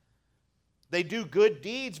God. They do good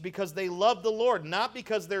deeds because they love the Lord, not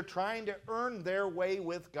because they're trying to earn their way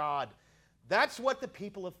with God. That's what the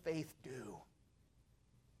people of faith do.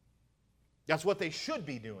 That's what they should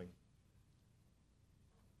be doing.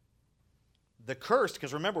 The cursed,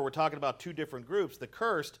 because remember, we're talking about two different groups. The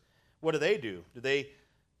cursed, what do? Do they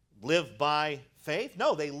live by faith?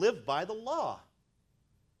 No, they live by the law.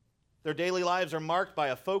 Their daily lives are marked by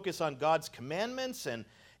a focus on God's commandments and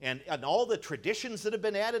all the traditions that have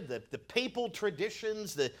been added, the papal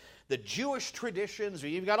traditions, the Jewish traditions.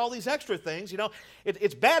 You've got all these extra things. You know,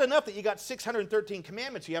 it's bad enough that you got 613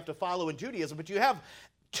 commandments you have to follow in Judaism, but you have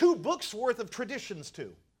 2 books worth of traditions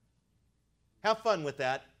too. Have fun with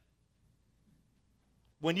that.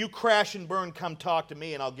 When you crash and burn, come talk to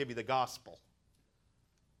me and I'll give you the gospel.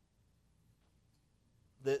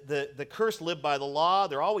 The cursed live by the law.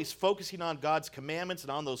 They're always focusing on God's commandments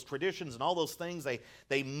and on those traditions and all those things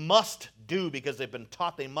they must do because they've been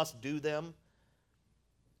taught they must do them.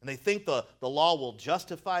 And they think the law will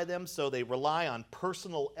justify them, so they rely on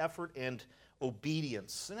personal effort and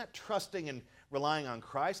obedience. They're not trusting and relying on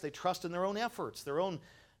Christ. They trust in their own efforts, their own,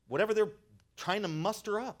 whatever they're trying to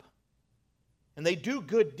muster up. And they do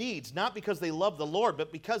good deeds, not because they love the Lord,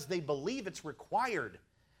 but because they believe it's required.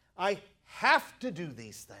 I have to do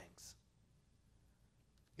these things.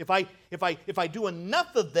 If I do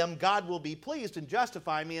enough of them, God will be pleased and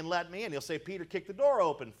justify me and let me in. He'll say, Peter, kick the door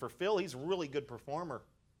open for Phil. He's a really good performer.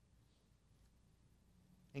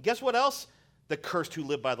 And guess what else the cursed who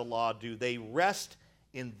live by the law do? They rest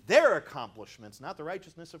in their accomplishments, not the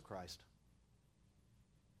righteousness of Christ.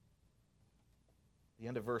 The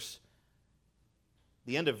end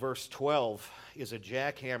of verse 12 is a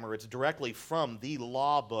jackhammer. It's directly from the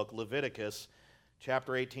law book, Leviticus,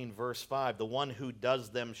 chapter 18, verse 5. The one who does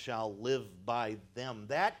them shall live by them.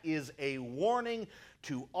 That is a warning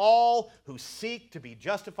to all who seek to be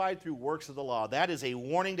justified through works of the law. That is a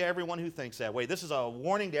warning to everyone who thinks that way. This is a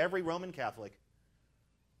warning to every Roman Catholic.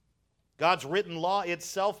 God's written law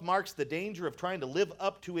itself marks the danger of trying to live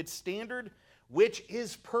up to its standard, which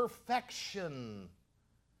is perfection.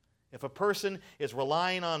 If a person is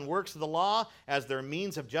relying on works of the law as their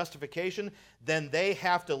means of justification, then they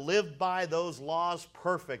have to live by those laws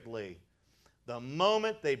perfectly. The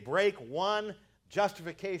moment they break one,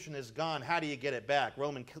 justification is gone. How do you get it back?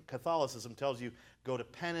 Roman Catholicism tells you, go to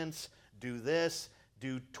penance, do this,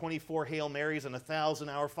 do 24 Hail Marys and 1,000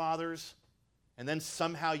 Our Fathers, and then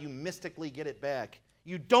somehow you mystically get it back.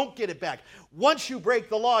 You don't get it back. Once you break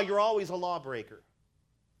the law, you're always a lawbreaker.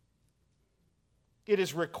 It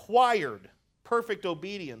is required perfect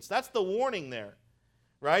obedience. That's the warning there,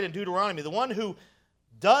 right? In Deuteronomy, the one who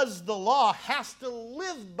does the law has to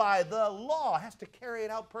live by the law, has to carry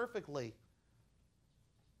it out perfectly.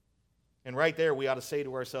 And right there, we ought to say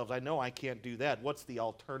to ourselves, I know I can't do that. What's the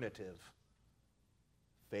alternative?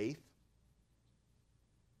 Faith.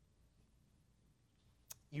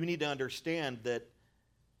 You need to understand that,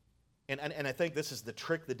 and I think this is the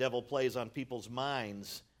trick the devil plays on people's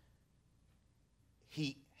minds.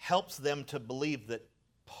 He helps them to believe that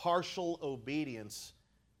partial obedience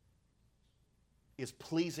is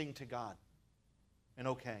pleasing to God and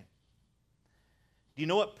okay. Do you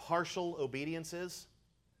know what partial obedience is?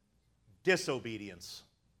 Disobedience.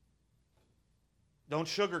 Don't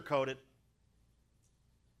sugarcoat it.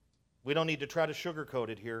 We don't need to try to sugarcoat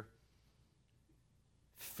it here.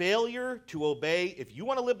 Failure to obey, if you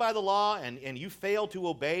want to live by the law and you fail to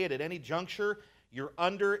obey it at any juncture, you're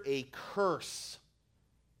under a curse.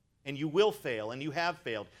 And you will fail, and you have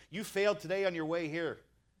failed. You failed today on your way here.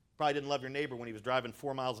 Probably didn't love your neighbor when he was driving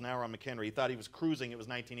 4 miles an hour on McHenry. He thought he was cruising. It was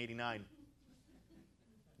 1989.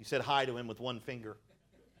 You said hi to him with one finger.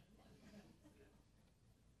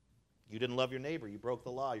 You didn't love your neighbor. You broke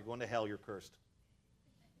the law. You're going to hell. You're cursed.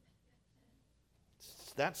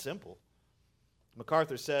 It's that simple.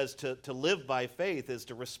 MacArthur says to live by faith is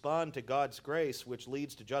to respond to God's grace, which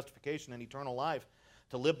leads to justification and eternal life.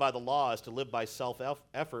 To live by the law is to live by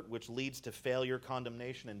self-effort, which leads to failure,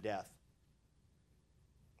 condemnation, and death.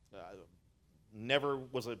 Never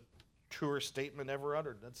was a truer statement ever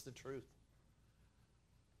uttered. That's the truth.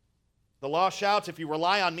 The law shouts, if you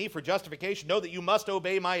rely on me for justification, know that you must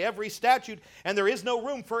obey my every statute, and there is no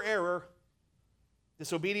room for error.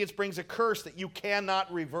 Disobedience brings a curse that you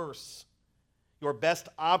cannot reverse. Your best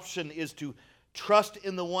option is to trust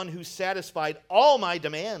in the one who satisfied all my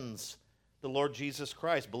demands, the Lord Jesus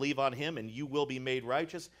Christ. Believe on him and you will be made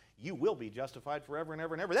righteous. You will be justified forever and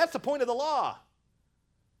ever and ever. That's the point of the law.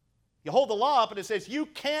 You hold the law up and it says, you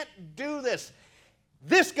can't do this.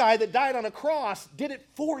 This guy that died on a cross did it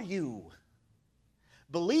for you.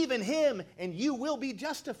 Believe in him and you will be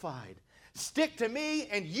justified. Stick to me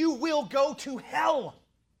and you will go to hell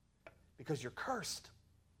because you're cursed.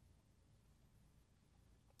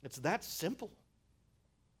 It's that simple.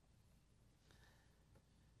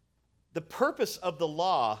 The purpose of the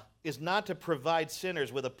law is not to provide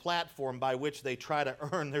sinners with a platform by which they try to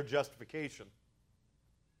earn their justification.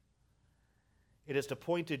 It is to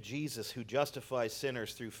point to Jesus who justifies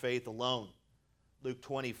sinners through faith alone. Luke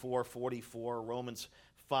 24:44, Romans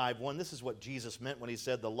 5:1. This is what Jesus meant when he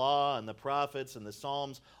said, the law and the prophets and the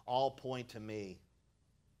Psalms all point to me.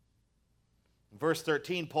 In verse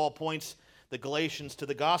 13, Paul points the Galatians to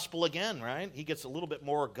the gospel again, right? He gets a little bit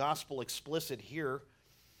more gospel explicit here.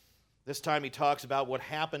 This time he talks about what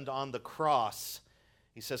happened on the cross.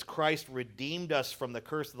 He says, Christ redeemed us from the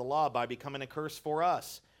curse of the law by becoming a curse for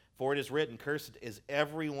us. For it is written, cursed is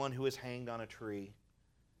everyone who is hanged on a tree.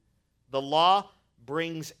 The law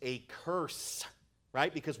brings a curse,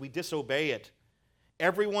 right? Because we disobey it.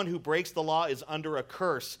 Everyone who breaks the law is under a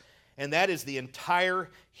curse, and that is the entire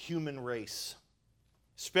human race.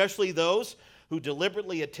 Especially those who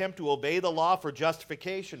deliberately attempt to obey the law for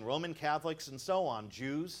justification, Roman Catholics and so on,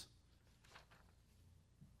 Jews.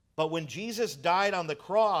 But when Jesus died on the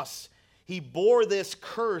cross, he bore this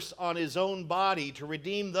curse on his own body to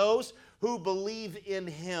redeem those who believe in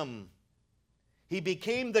him. He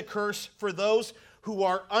became the curse for those who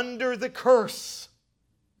are under the curse.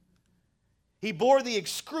 He bore the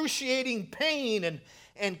excruciating pain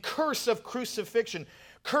and curse of crucifixion.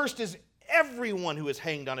 Cursed is everyone who is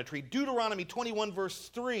hanged on a tree. Deuteronomy 21 verse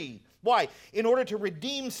 3. Why? In order to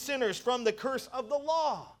redeem sinners from the curse of the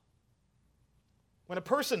law. When a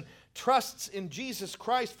person trusts in Jesus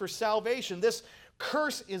Christ for salvation, this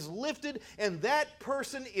curse is lifted and that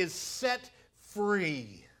person is set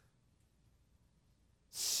free.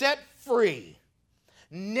 Set free.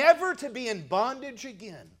 Never to be in bondage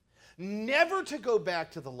again. Never to go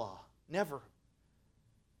back to the law. Never.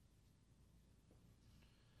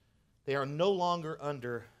 They are no longer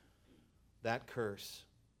under that curse.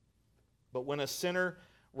 But when a sinner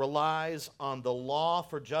relies on the law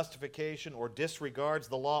for justification or disregards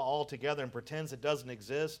the law altogether and pretends it doesn't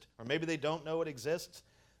exist, or maybe they don't know it exists,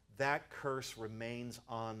 that curse remains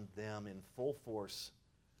on them in full force.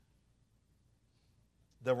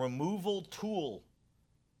 The removal tool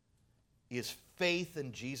is faith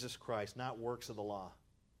in Jesus Christ, not works of the law.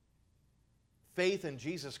 Faith in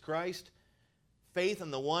Jesus Christ, faith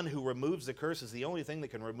in the one who removes the curse is the only thing that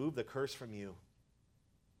can remove the curse from you.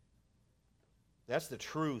 That's the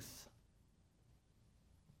truth.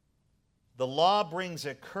 The law brings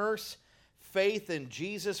a curse. Faith in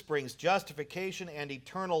Jesus brings justification and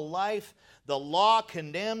eternal life. The law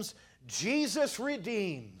condemns. Jesus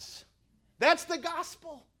redeems. That's the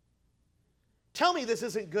gospel. Tell me this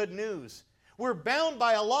isn't good news. We're bound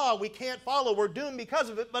by a law we can't follow. We're doomed because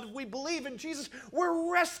of it. But if we believe in Jesus,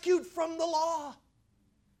 we're rescued from the law.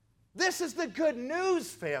 This is the good news,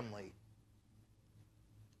 family.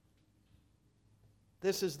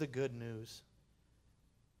 This is the good news.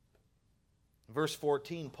 Verse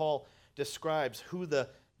 14, Paul describes who the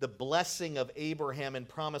blessing of Abraham and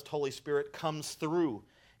promised Holy Spirit comes through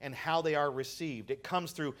and how they are received. It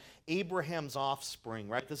comes through Abraham's offspring,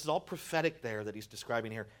 right? This is all prophetic there that he's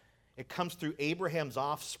describing here. It comes through Abraham's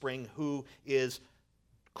offspring who is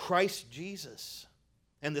Christ Jesus.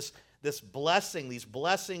 And this blessing, these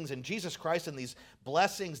blessings in Jesus Christ and these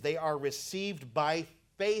blessings, they are received by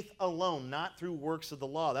faith alone, not through works of the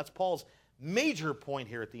law. That's Paul's major point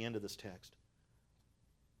here at the end of this text.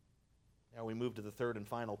 Now we move to the third and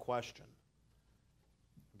final question.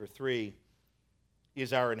 Number 3,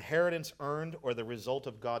 is our inheritance earned or the result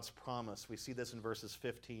of God's promise? We see this in verses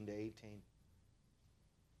 15 to 18.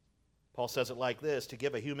 Paul says it like this, to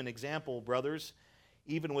give a human example, brothers,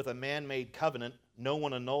 even with a man-made covenant, no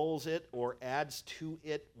one annuls it or adds to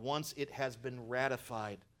it once it has been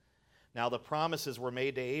ratified. Now the promises were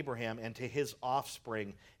made to Abraham and to his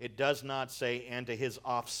offspring. It does not say, and to his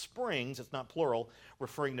offsprings, it's not plural,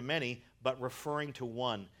 referring to many, but referring to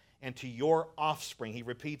one. And to your offspring, he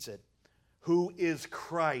repeats it, who is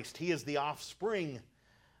Christ. He is the offspring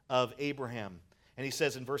of Abraham. And he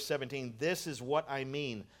says in verse 17, this is what I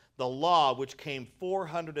mean. The law, which came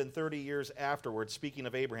 430 years afterwards, speaking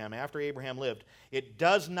of Abraham, after Abraham lived, it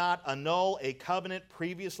does not annul a covenant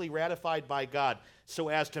previously ratified by God, so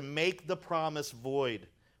as to make the promise void.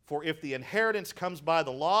 For if the inheritance comes by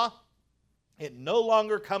the law, it no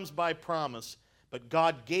longer comes by promise, but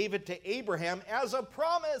God gave it to Abraham as a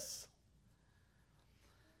promise.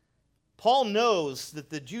 Paul knows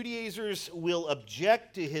that the Judaizers will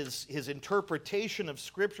object to his interpretation of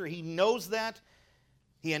Scripture. He knows that.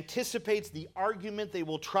 He anticipates the argument they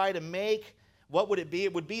will try to make. What would it be?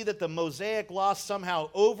 It would be that the Mosaic law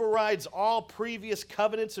somehow overrides all previous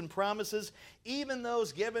covenants and promises, even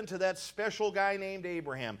those given to that special guy named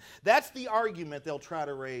Abraham. That's the argument they'll try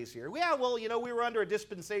to raise here. Yeah, well, we were under a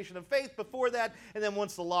dispensation of faith before that, and then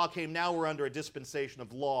once the law came, now we're under a dispensation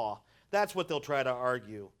of law. That's what they'll try to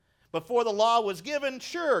argue. Before the law was given,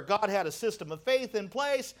 sure, God had a system of faith in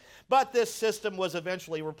place, but this system was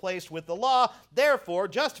eventually replaced with the law. Therefore,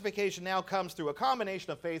 justification now comes through a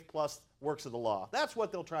combination of faith plus works of the law. That's what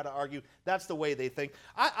they'll try to argue. That's the way they think.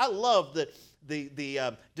 I love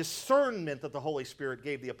the discernment that the Holy Spirit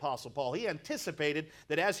gave the Apostle Paul. He anticipated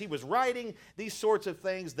that as he was writing these sorts of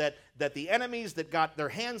things, that the enemies that got their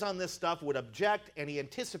hands on this stuff would object, and he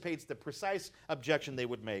anticipates the precise objection they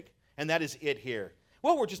would make. And that is it here.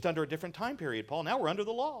 Well, we're just under a different time period, Paul. Now we're under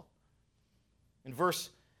the law. In verse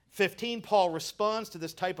 15, Paul responds to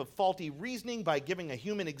this type of faulty reasoning by giving a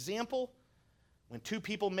human example. When two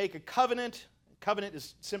people make a covenant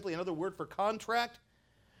is simply another word for contract.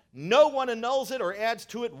 No one annuls it or adds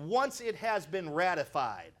to it once it has been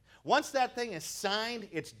ratified. Once that thing is signed,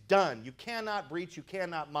 it's done. You cannot breach, you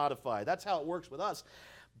cannot modify. That's how it works with us.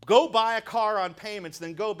 Go buy a car on payments,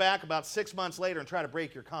 then go back about 6 months later and try to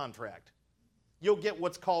break your contract. You'll get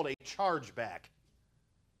what's called a chargeback.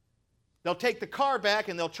 They'll take the car back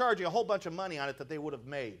and they'll charge you a whole bunch of money on it that they would have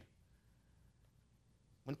made.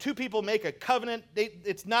 When two people make a covenant,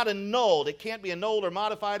 it's not annulled. It can't be annulled or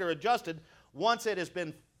modified or adjusted once it has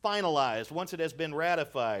been finalized, once it has been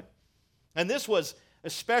ratified. And this was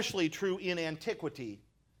especially true in antiquity.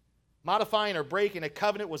 Modifying or breaking a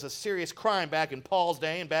covenant was a serious crime back in Paul's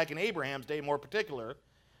day and back in Abraham's day more particular.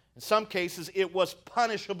 In some cases, it was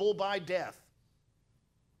punishable by death.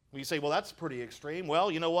 You say, well, that's pretty extreme.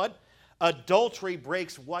 Well, you know what? Adultery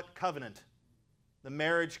breaks what covenant? The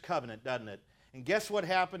marriage covenant, doesn't it? And guess what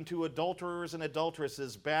happened to adulterers and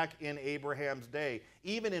adulteresses back in Abraham's day?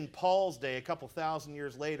 Even in Paul's day, a couple thousand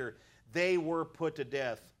years later, they were put to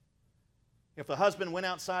death. If the husband went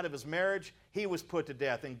outside of his marriage, he was put to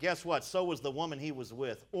death. And guess what? So was the woman he was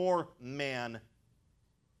with, or man.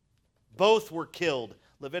 Both were killed.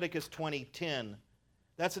 Leviticus 20:10.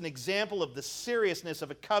 That's an example of the seriousness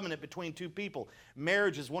of a covenant between two people.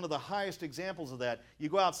 Marriage is one of the highest examples of that. You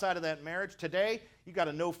go outside of that marriage, today, you got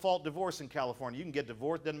a no-fault divorce in California. You can get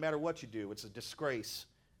divorced, doesn't matter what you do. It's a disgrace.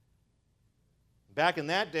 Back in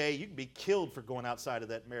that day, you could be killed for going outside of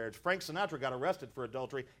that marriage. Frank Sinatra got arrested for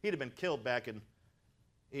adultery. He'd have been killed back in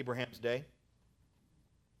Abraham's day.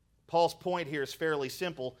 Paul's point here is fairly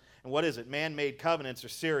simple. And what is it? Man-made covenants are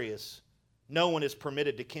serious. No one is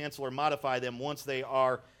permitted to cancel or modify them once they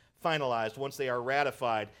are finalized, once they are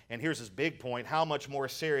ratified. And here's his big point. How much more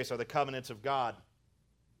serious are the covenants of God?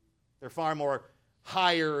 They're far more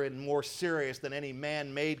higher and more serious than any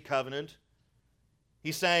man-made covenant.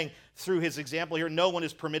 He's saying, through his example here, no one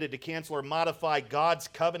is permitted to cancel or modify God's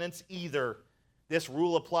covenants either. This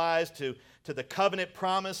rule applies to the covenant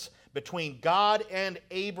promise between God and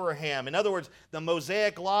Abraham. In other words, the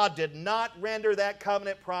Mosaic law did not render that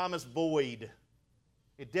covenant promise void.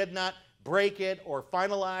 It did not break it or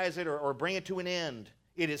finalize it or bring it to an end.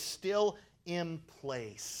 It is still in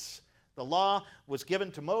place. The law was given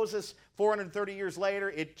to Moses 430 years later.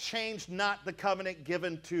 It changed not the covenant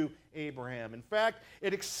given to Abraham. In fact,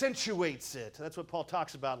 it accentuates it. That's what Paul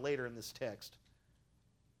talks about later in this text.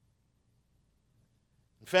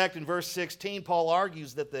 In fact, in verse 16, Paul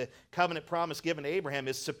argues that the covenant promise given to Abraham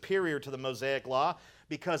is superior to the Mosaic law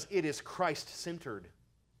because it is Christ-centered.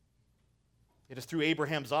 It is through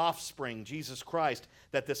Abraham's offspring, Jesus Christ,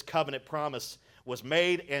 that this covenant promise was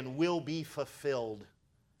made and will be fulfilled.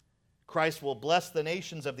 Christ will bless the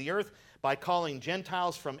nations of the earth by calling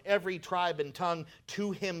Gentiles from every tribe and tongue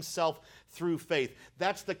to himself through faith.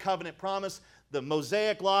 That's the covenant promise. The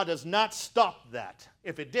Mosaic law does not stop that.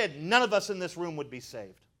 If it did, none of us in this room would be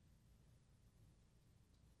saved.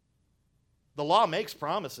 The law makes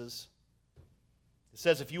promises. It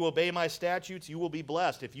says, if you obey my statutes, you will be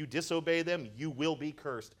blessed. If you disobey them, you will be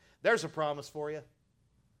cursed. There's a promise for you.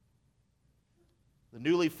 The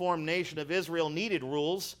newly formed nation of Israel needed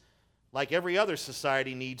rules, like every other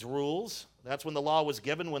society needs rules. That's when the law was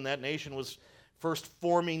given, when that nation was first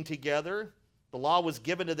forming together. The law was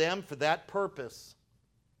given to them for that purpose.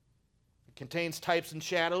 It contains types and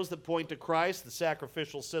shadows that point to Christ. The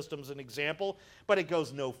sacrificial system is an example, but it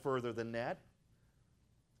goes no further than that.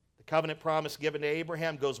 The covenant promise given to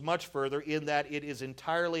Abraham goes much further in that it is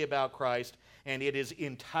entirely about Christ and it is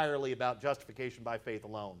entirely about justification by faith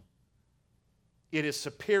alone. It is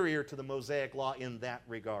superior to the Mosaic law in that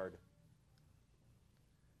regard.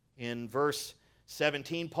 In verse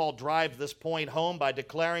 17, Paul drives this point home by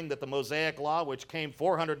declaring that the Mosaic law, which came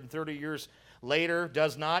 430 years later,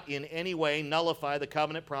 does not in any way nullify the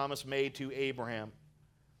covenant promise made to Abraham.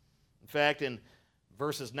 In fact, in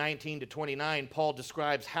verses 19 to 29, Paul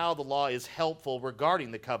describes how the law is helpful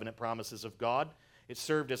regarding the covenant promises of God. It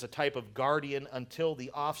served as a type of guardian until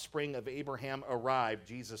the offspring of Abraham arrived,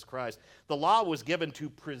 Jesus Christ. The law was given to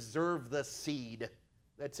preserve the seed.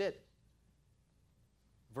 That's it.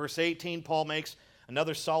 Verse 18, Paul makes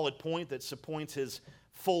another solid point that supports his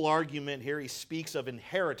full argument here. He speaks of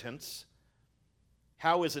inheritance.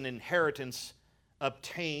 How is an inheritance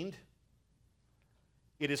obtained?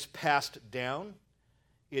 It is passed down.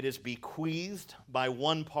 It is bequeathed by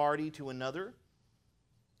one party to another.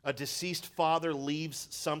 A deceased father leaves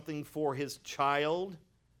something for his child.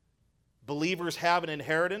 Believers have an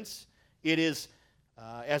inheritance. It is,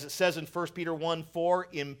 as it says in 1 Peter 1:4,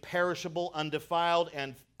 imperishable, undefiled,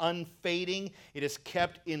 and unfading. It is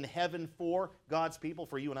kept in heaven for God's people,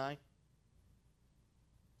 for you and I.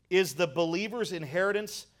 Is the believer's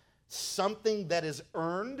inheritance something that is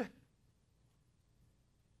earned?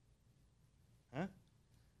 Huh?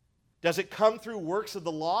 Does it come through works of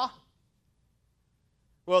the law?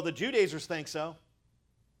 Well, the Judaizers think so.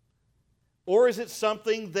 Or is it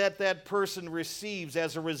something that that person receives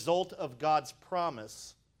as a result of God's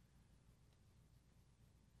promise?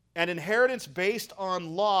 An inheritance based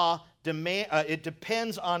on law, it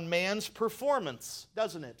depends on man's performance,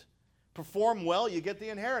 doesn't it? Perform well, you get the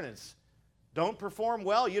inheritance. Don't perform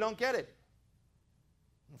well, you don't get it.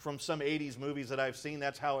 From some 80s movies that I've seen,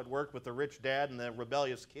 that's how it worked with the rich dad and the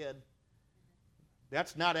rebellious kid.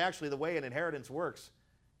 That's not actually the way an inheritance works.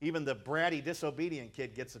 Even the bratty, disobedient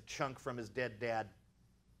kid gets a chunk from his dead dad.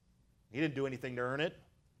 He didn't do anything to earn it.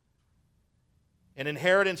 An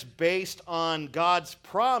inheritance based on God's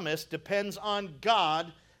promise depends on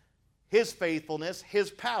God, His faithfulness, His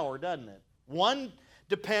power, doesn't it? One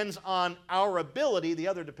depends on our ability, the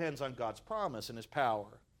other depends on God's promise and His power.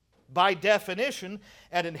 By definition,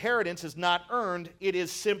 an inheritance is not earned, it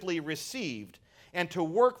is simply received. And to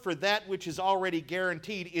work for that which is already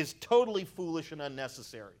guaranteed is totally foolish and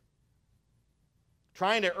unnecessary.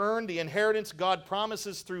 Trying to earn the inheritance God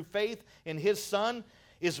promises through faith in His Son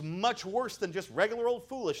is much worse than just regular old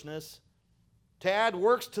foolishness. To add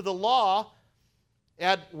works to the law,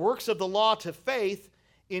 add works of the law to faith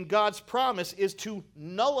in God's promise is to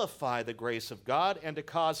nullify the grace of God and to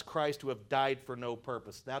cause Christ to have died for no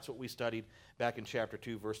purpose. That's what we studied back in chapter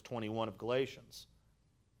 2, verse 21 of Galatians.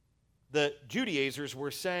 The Judaizers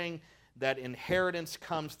were saying that inheritance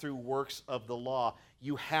comes through works of the law.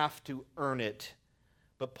 You have to earn it.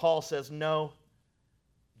 But Paul says, no,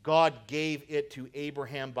 God gave it to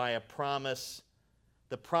Abraham by a promise.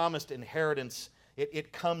 The promised inheritance,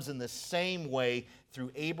 it comes in the same way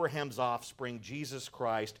through Abraham's offspring, Jesus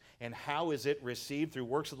Christ. And how is it received? Through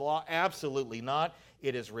works of the law? Absolutely not.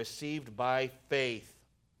 It is received by faith.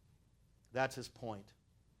 That's his point.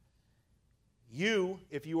 You,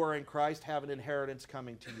 if you are in Christ, have an inheritance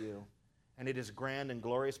coming to you. And it is grand and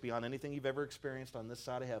glorious beyond anything you've ever experienced on this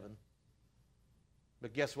side of heaven.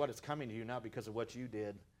 But guess what? It's coming to you not because of what you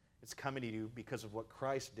did. It's coming to you because of what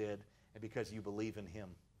Christ did and because you believe in Him.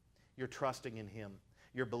 You're trusting in Him.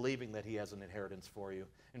 You're believing that He has an inheritance for you.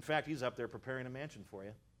 In fact, He's up there preparing a mansion for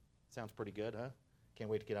you. Sounds pretty good, huh? Can't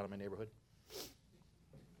wait to get out of my neighborhood.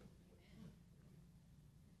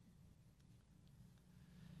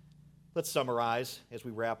 Let's summarize as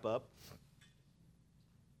we wrap up.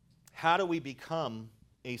 How do we become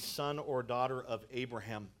a son or daughter of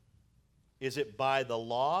Abraham? Is it by the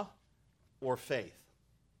law or faith?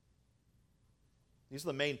 These are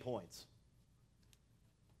the main points.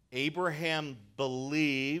 Abraham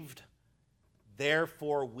believed,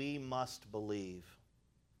 therefore we must believe.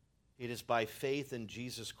 It is by faith in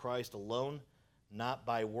Jesus Christ alone, not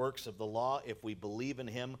by works of the law. If we believe in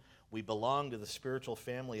Him, we belong to the spiritual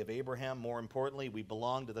family of Abraham. More importantly, we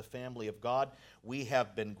belong to the family of God. We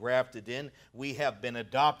have been grafted in. We have been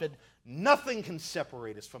adopted. Nothing can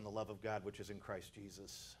separate us from the love of God which is in Christ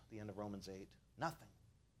Jesus. The end of Romans 8. Nothing.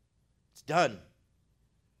 It's done.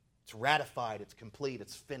 It's ratified. It's complete.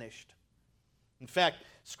 It's finished. In fact,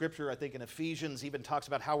 Scripture, I think in Ephesians, even talks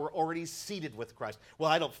about how we're already seated with Christ. Well,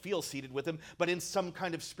 I don't feel seated with Him, but in some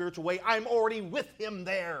kind of spiritual way, I'm already with Him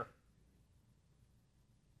there.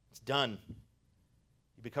 It's done.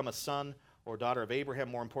 You become a son or daughter of Abraham,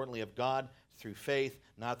 more importantly of God, through faith,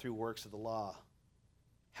 not through works of the law.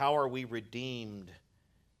 How are we redeemed?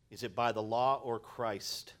 Is it by the law or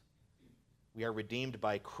Christ? We are redeemed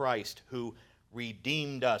by Christ, who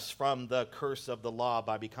redeemed us from the curse of the law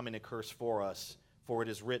by becoming a curse for us. For it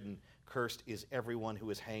is written, cursed is everyone who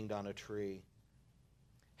is hanged on a tree.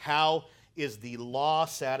 How is the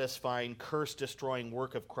law-satisfying, curse-destroying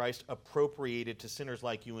work of Christ appropriated to sinners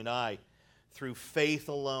like you and I? Through faith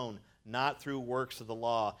alone, not through works of the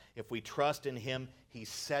law. If we trust in him, he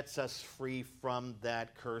sets us free from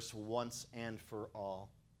that curse once and for all.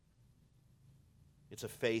 It's a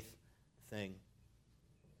faith thing.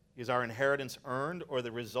 Is our inheritance earned or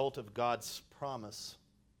the result of God's promise?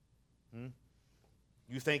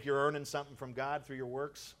 You think you're earning something from God through your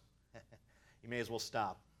works? You may as well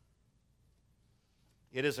stop.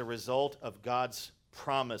 It is a result of God's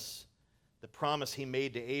promise, the promise he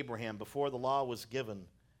made to Abraham before the law was given.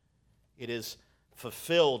 It is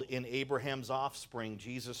fulfilled in Abraham's offspring,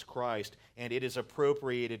 Jesus Christ, and it is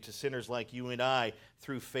appropriated to sinners like you and I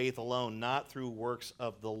through faith alone, not through works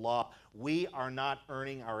of the law. We are not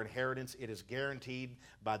earning our inheritance. It is guaranteed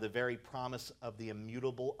by the very promise of the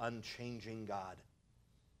immutable, unchanging God.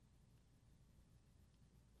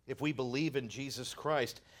 If we believe in Jesus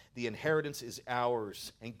Christ, the inheritance is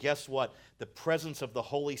ours. And guess what? The presence of the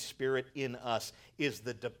Holy Spirit in us is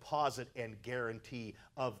the deposit and guarantee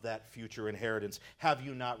of that future inheritance. Have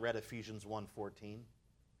you not read Ephesians 1:14?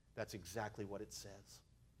 That's exactly what it says.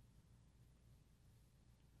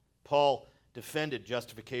 Paul defended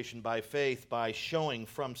justification by faith by showing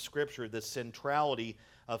from Scripture the centrality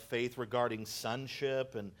of faith regarding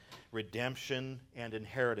sonship and redemption and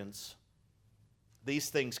inheritance.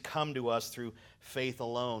 These things come to us through faith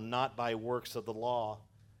alone, not by works of the law.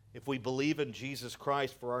 If we believe in Jesus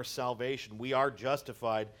Christ for our salvation, we are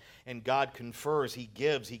justified, and God confers, he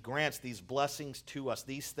gives, he grants these blessings to us.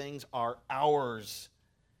 These things are ours.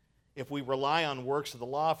 If we rely on works of the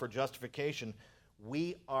law for justification,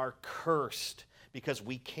 we are cursed because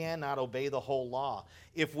we cannot obey the whole law.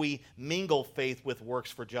 If we mingle faith with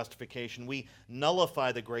works for justification, we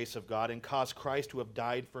nullify the grace of God and cause Christ to have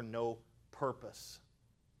died for no purpose.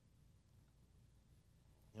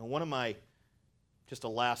 Just a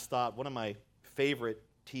last thought, one of my favorite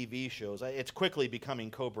TV shows, it's quickly becoming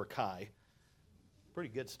Cobra Kai. Pretty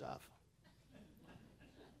good stuff.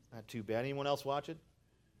 Not too bad. Anyone else watch it?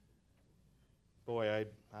 Boy,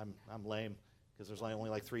 I'm lame because there's only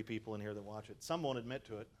like 3 people in here that watch it. Some won't admit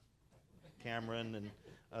to it. Cameron and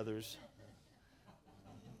others. Yeah.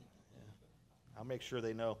 I'll make sure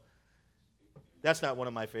they know. That's not one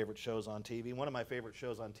of my favorite shows on TV. One of my favorite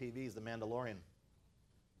shows on TV is The Mandalorian.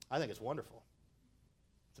 I think it's wonderful.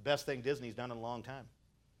 It's the best thing Disney's done in a long time.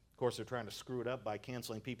 Of course, they're trying to screw it up by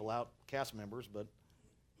canceling people out, cast members, but,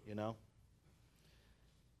 you know.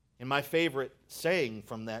 And my favorite saying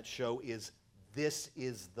from that show is, "This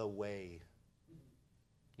is the way."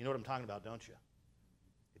 You know what I'm talking about, don't you?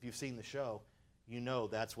 If you've seen the show, you know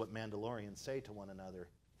that's what Mandalorians say to one another.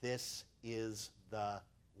 This is the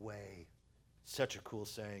way. Such a cool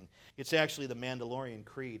saying. It's actually the Mandalorian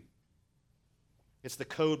Creed. It's the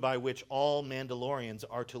code by which all Mandalorians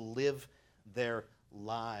are to live their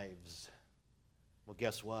lives. Well,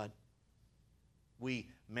 guess what? We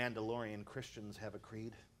Mandalorian Christians have a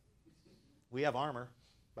creed. We have armor.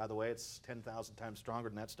 By the way, it's 10,000 times stronger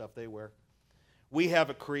than that stuff they wear. We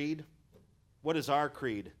have a creed. What is our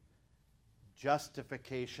creed?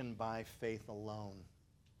 Justification by faith alone.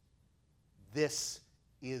 This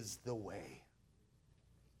is the way.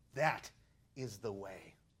 That is the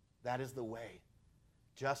way. That is the way.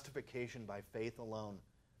 Justification by faith alone.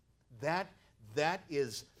 That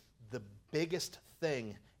is the biggest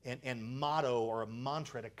thing and motto or a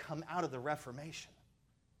mantra to come out of the Reformation.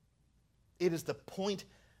 It is the point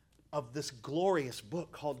of this glorious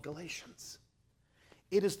book called Galatians.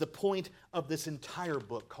 It is the point of this entire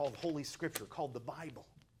book called Holy Scripture, called the Bible.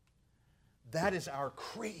 That is our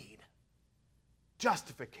creed.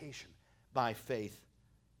 Justification by faith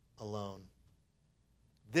alone.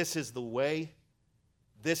 This is the way.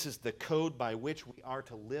 This is the code by which we are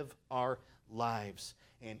to live our lives.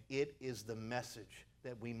 And it is the message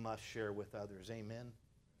that we must share with others. Amen.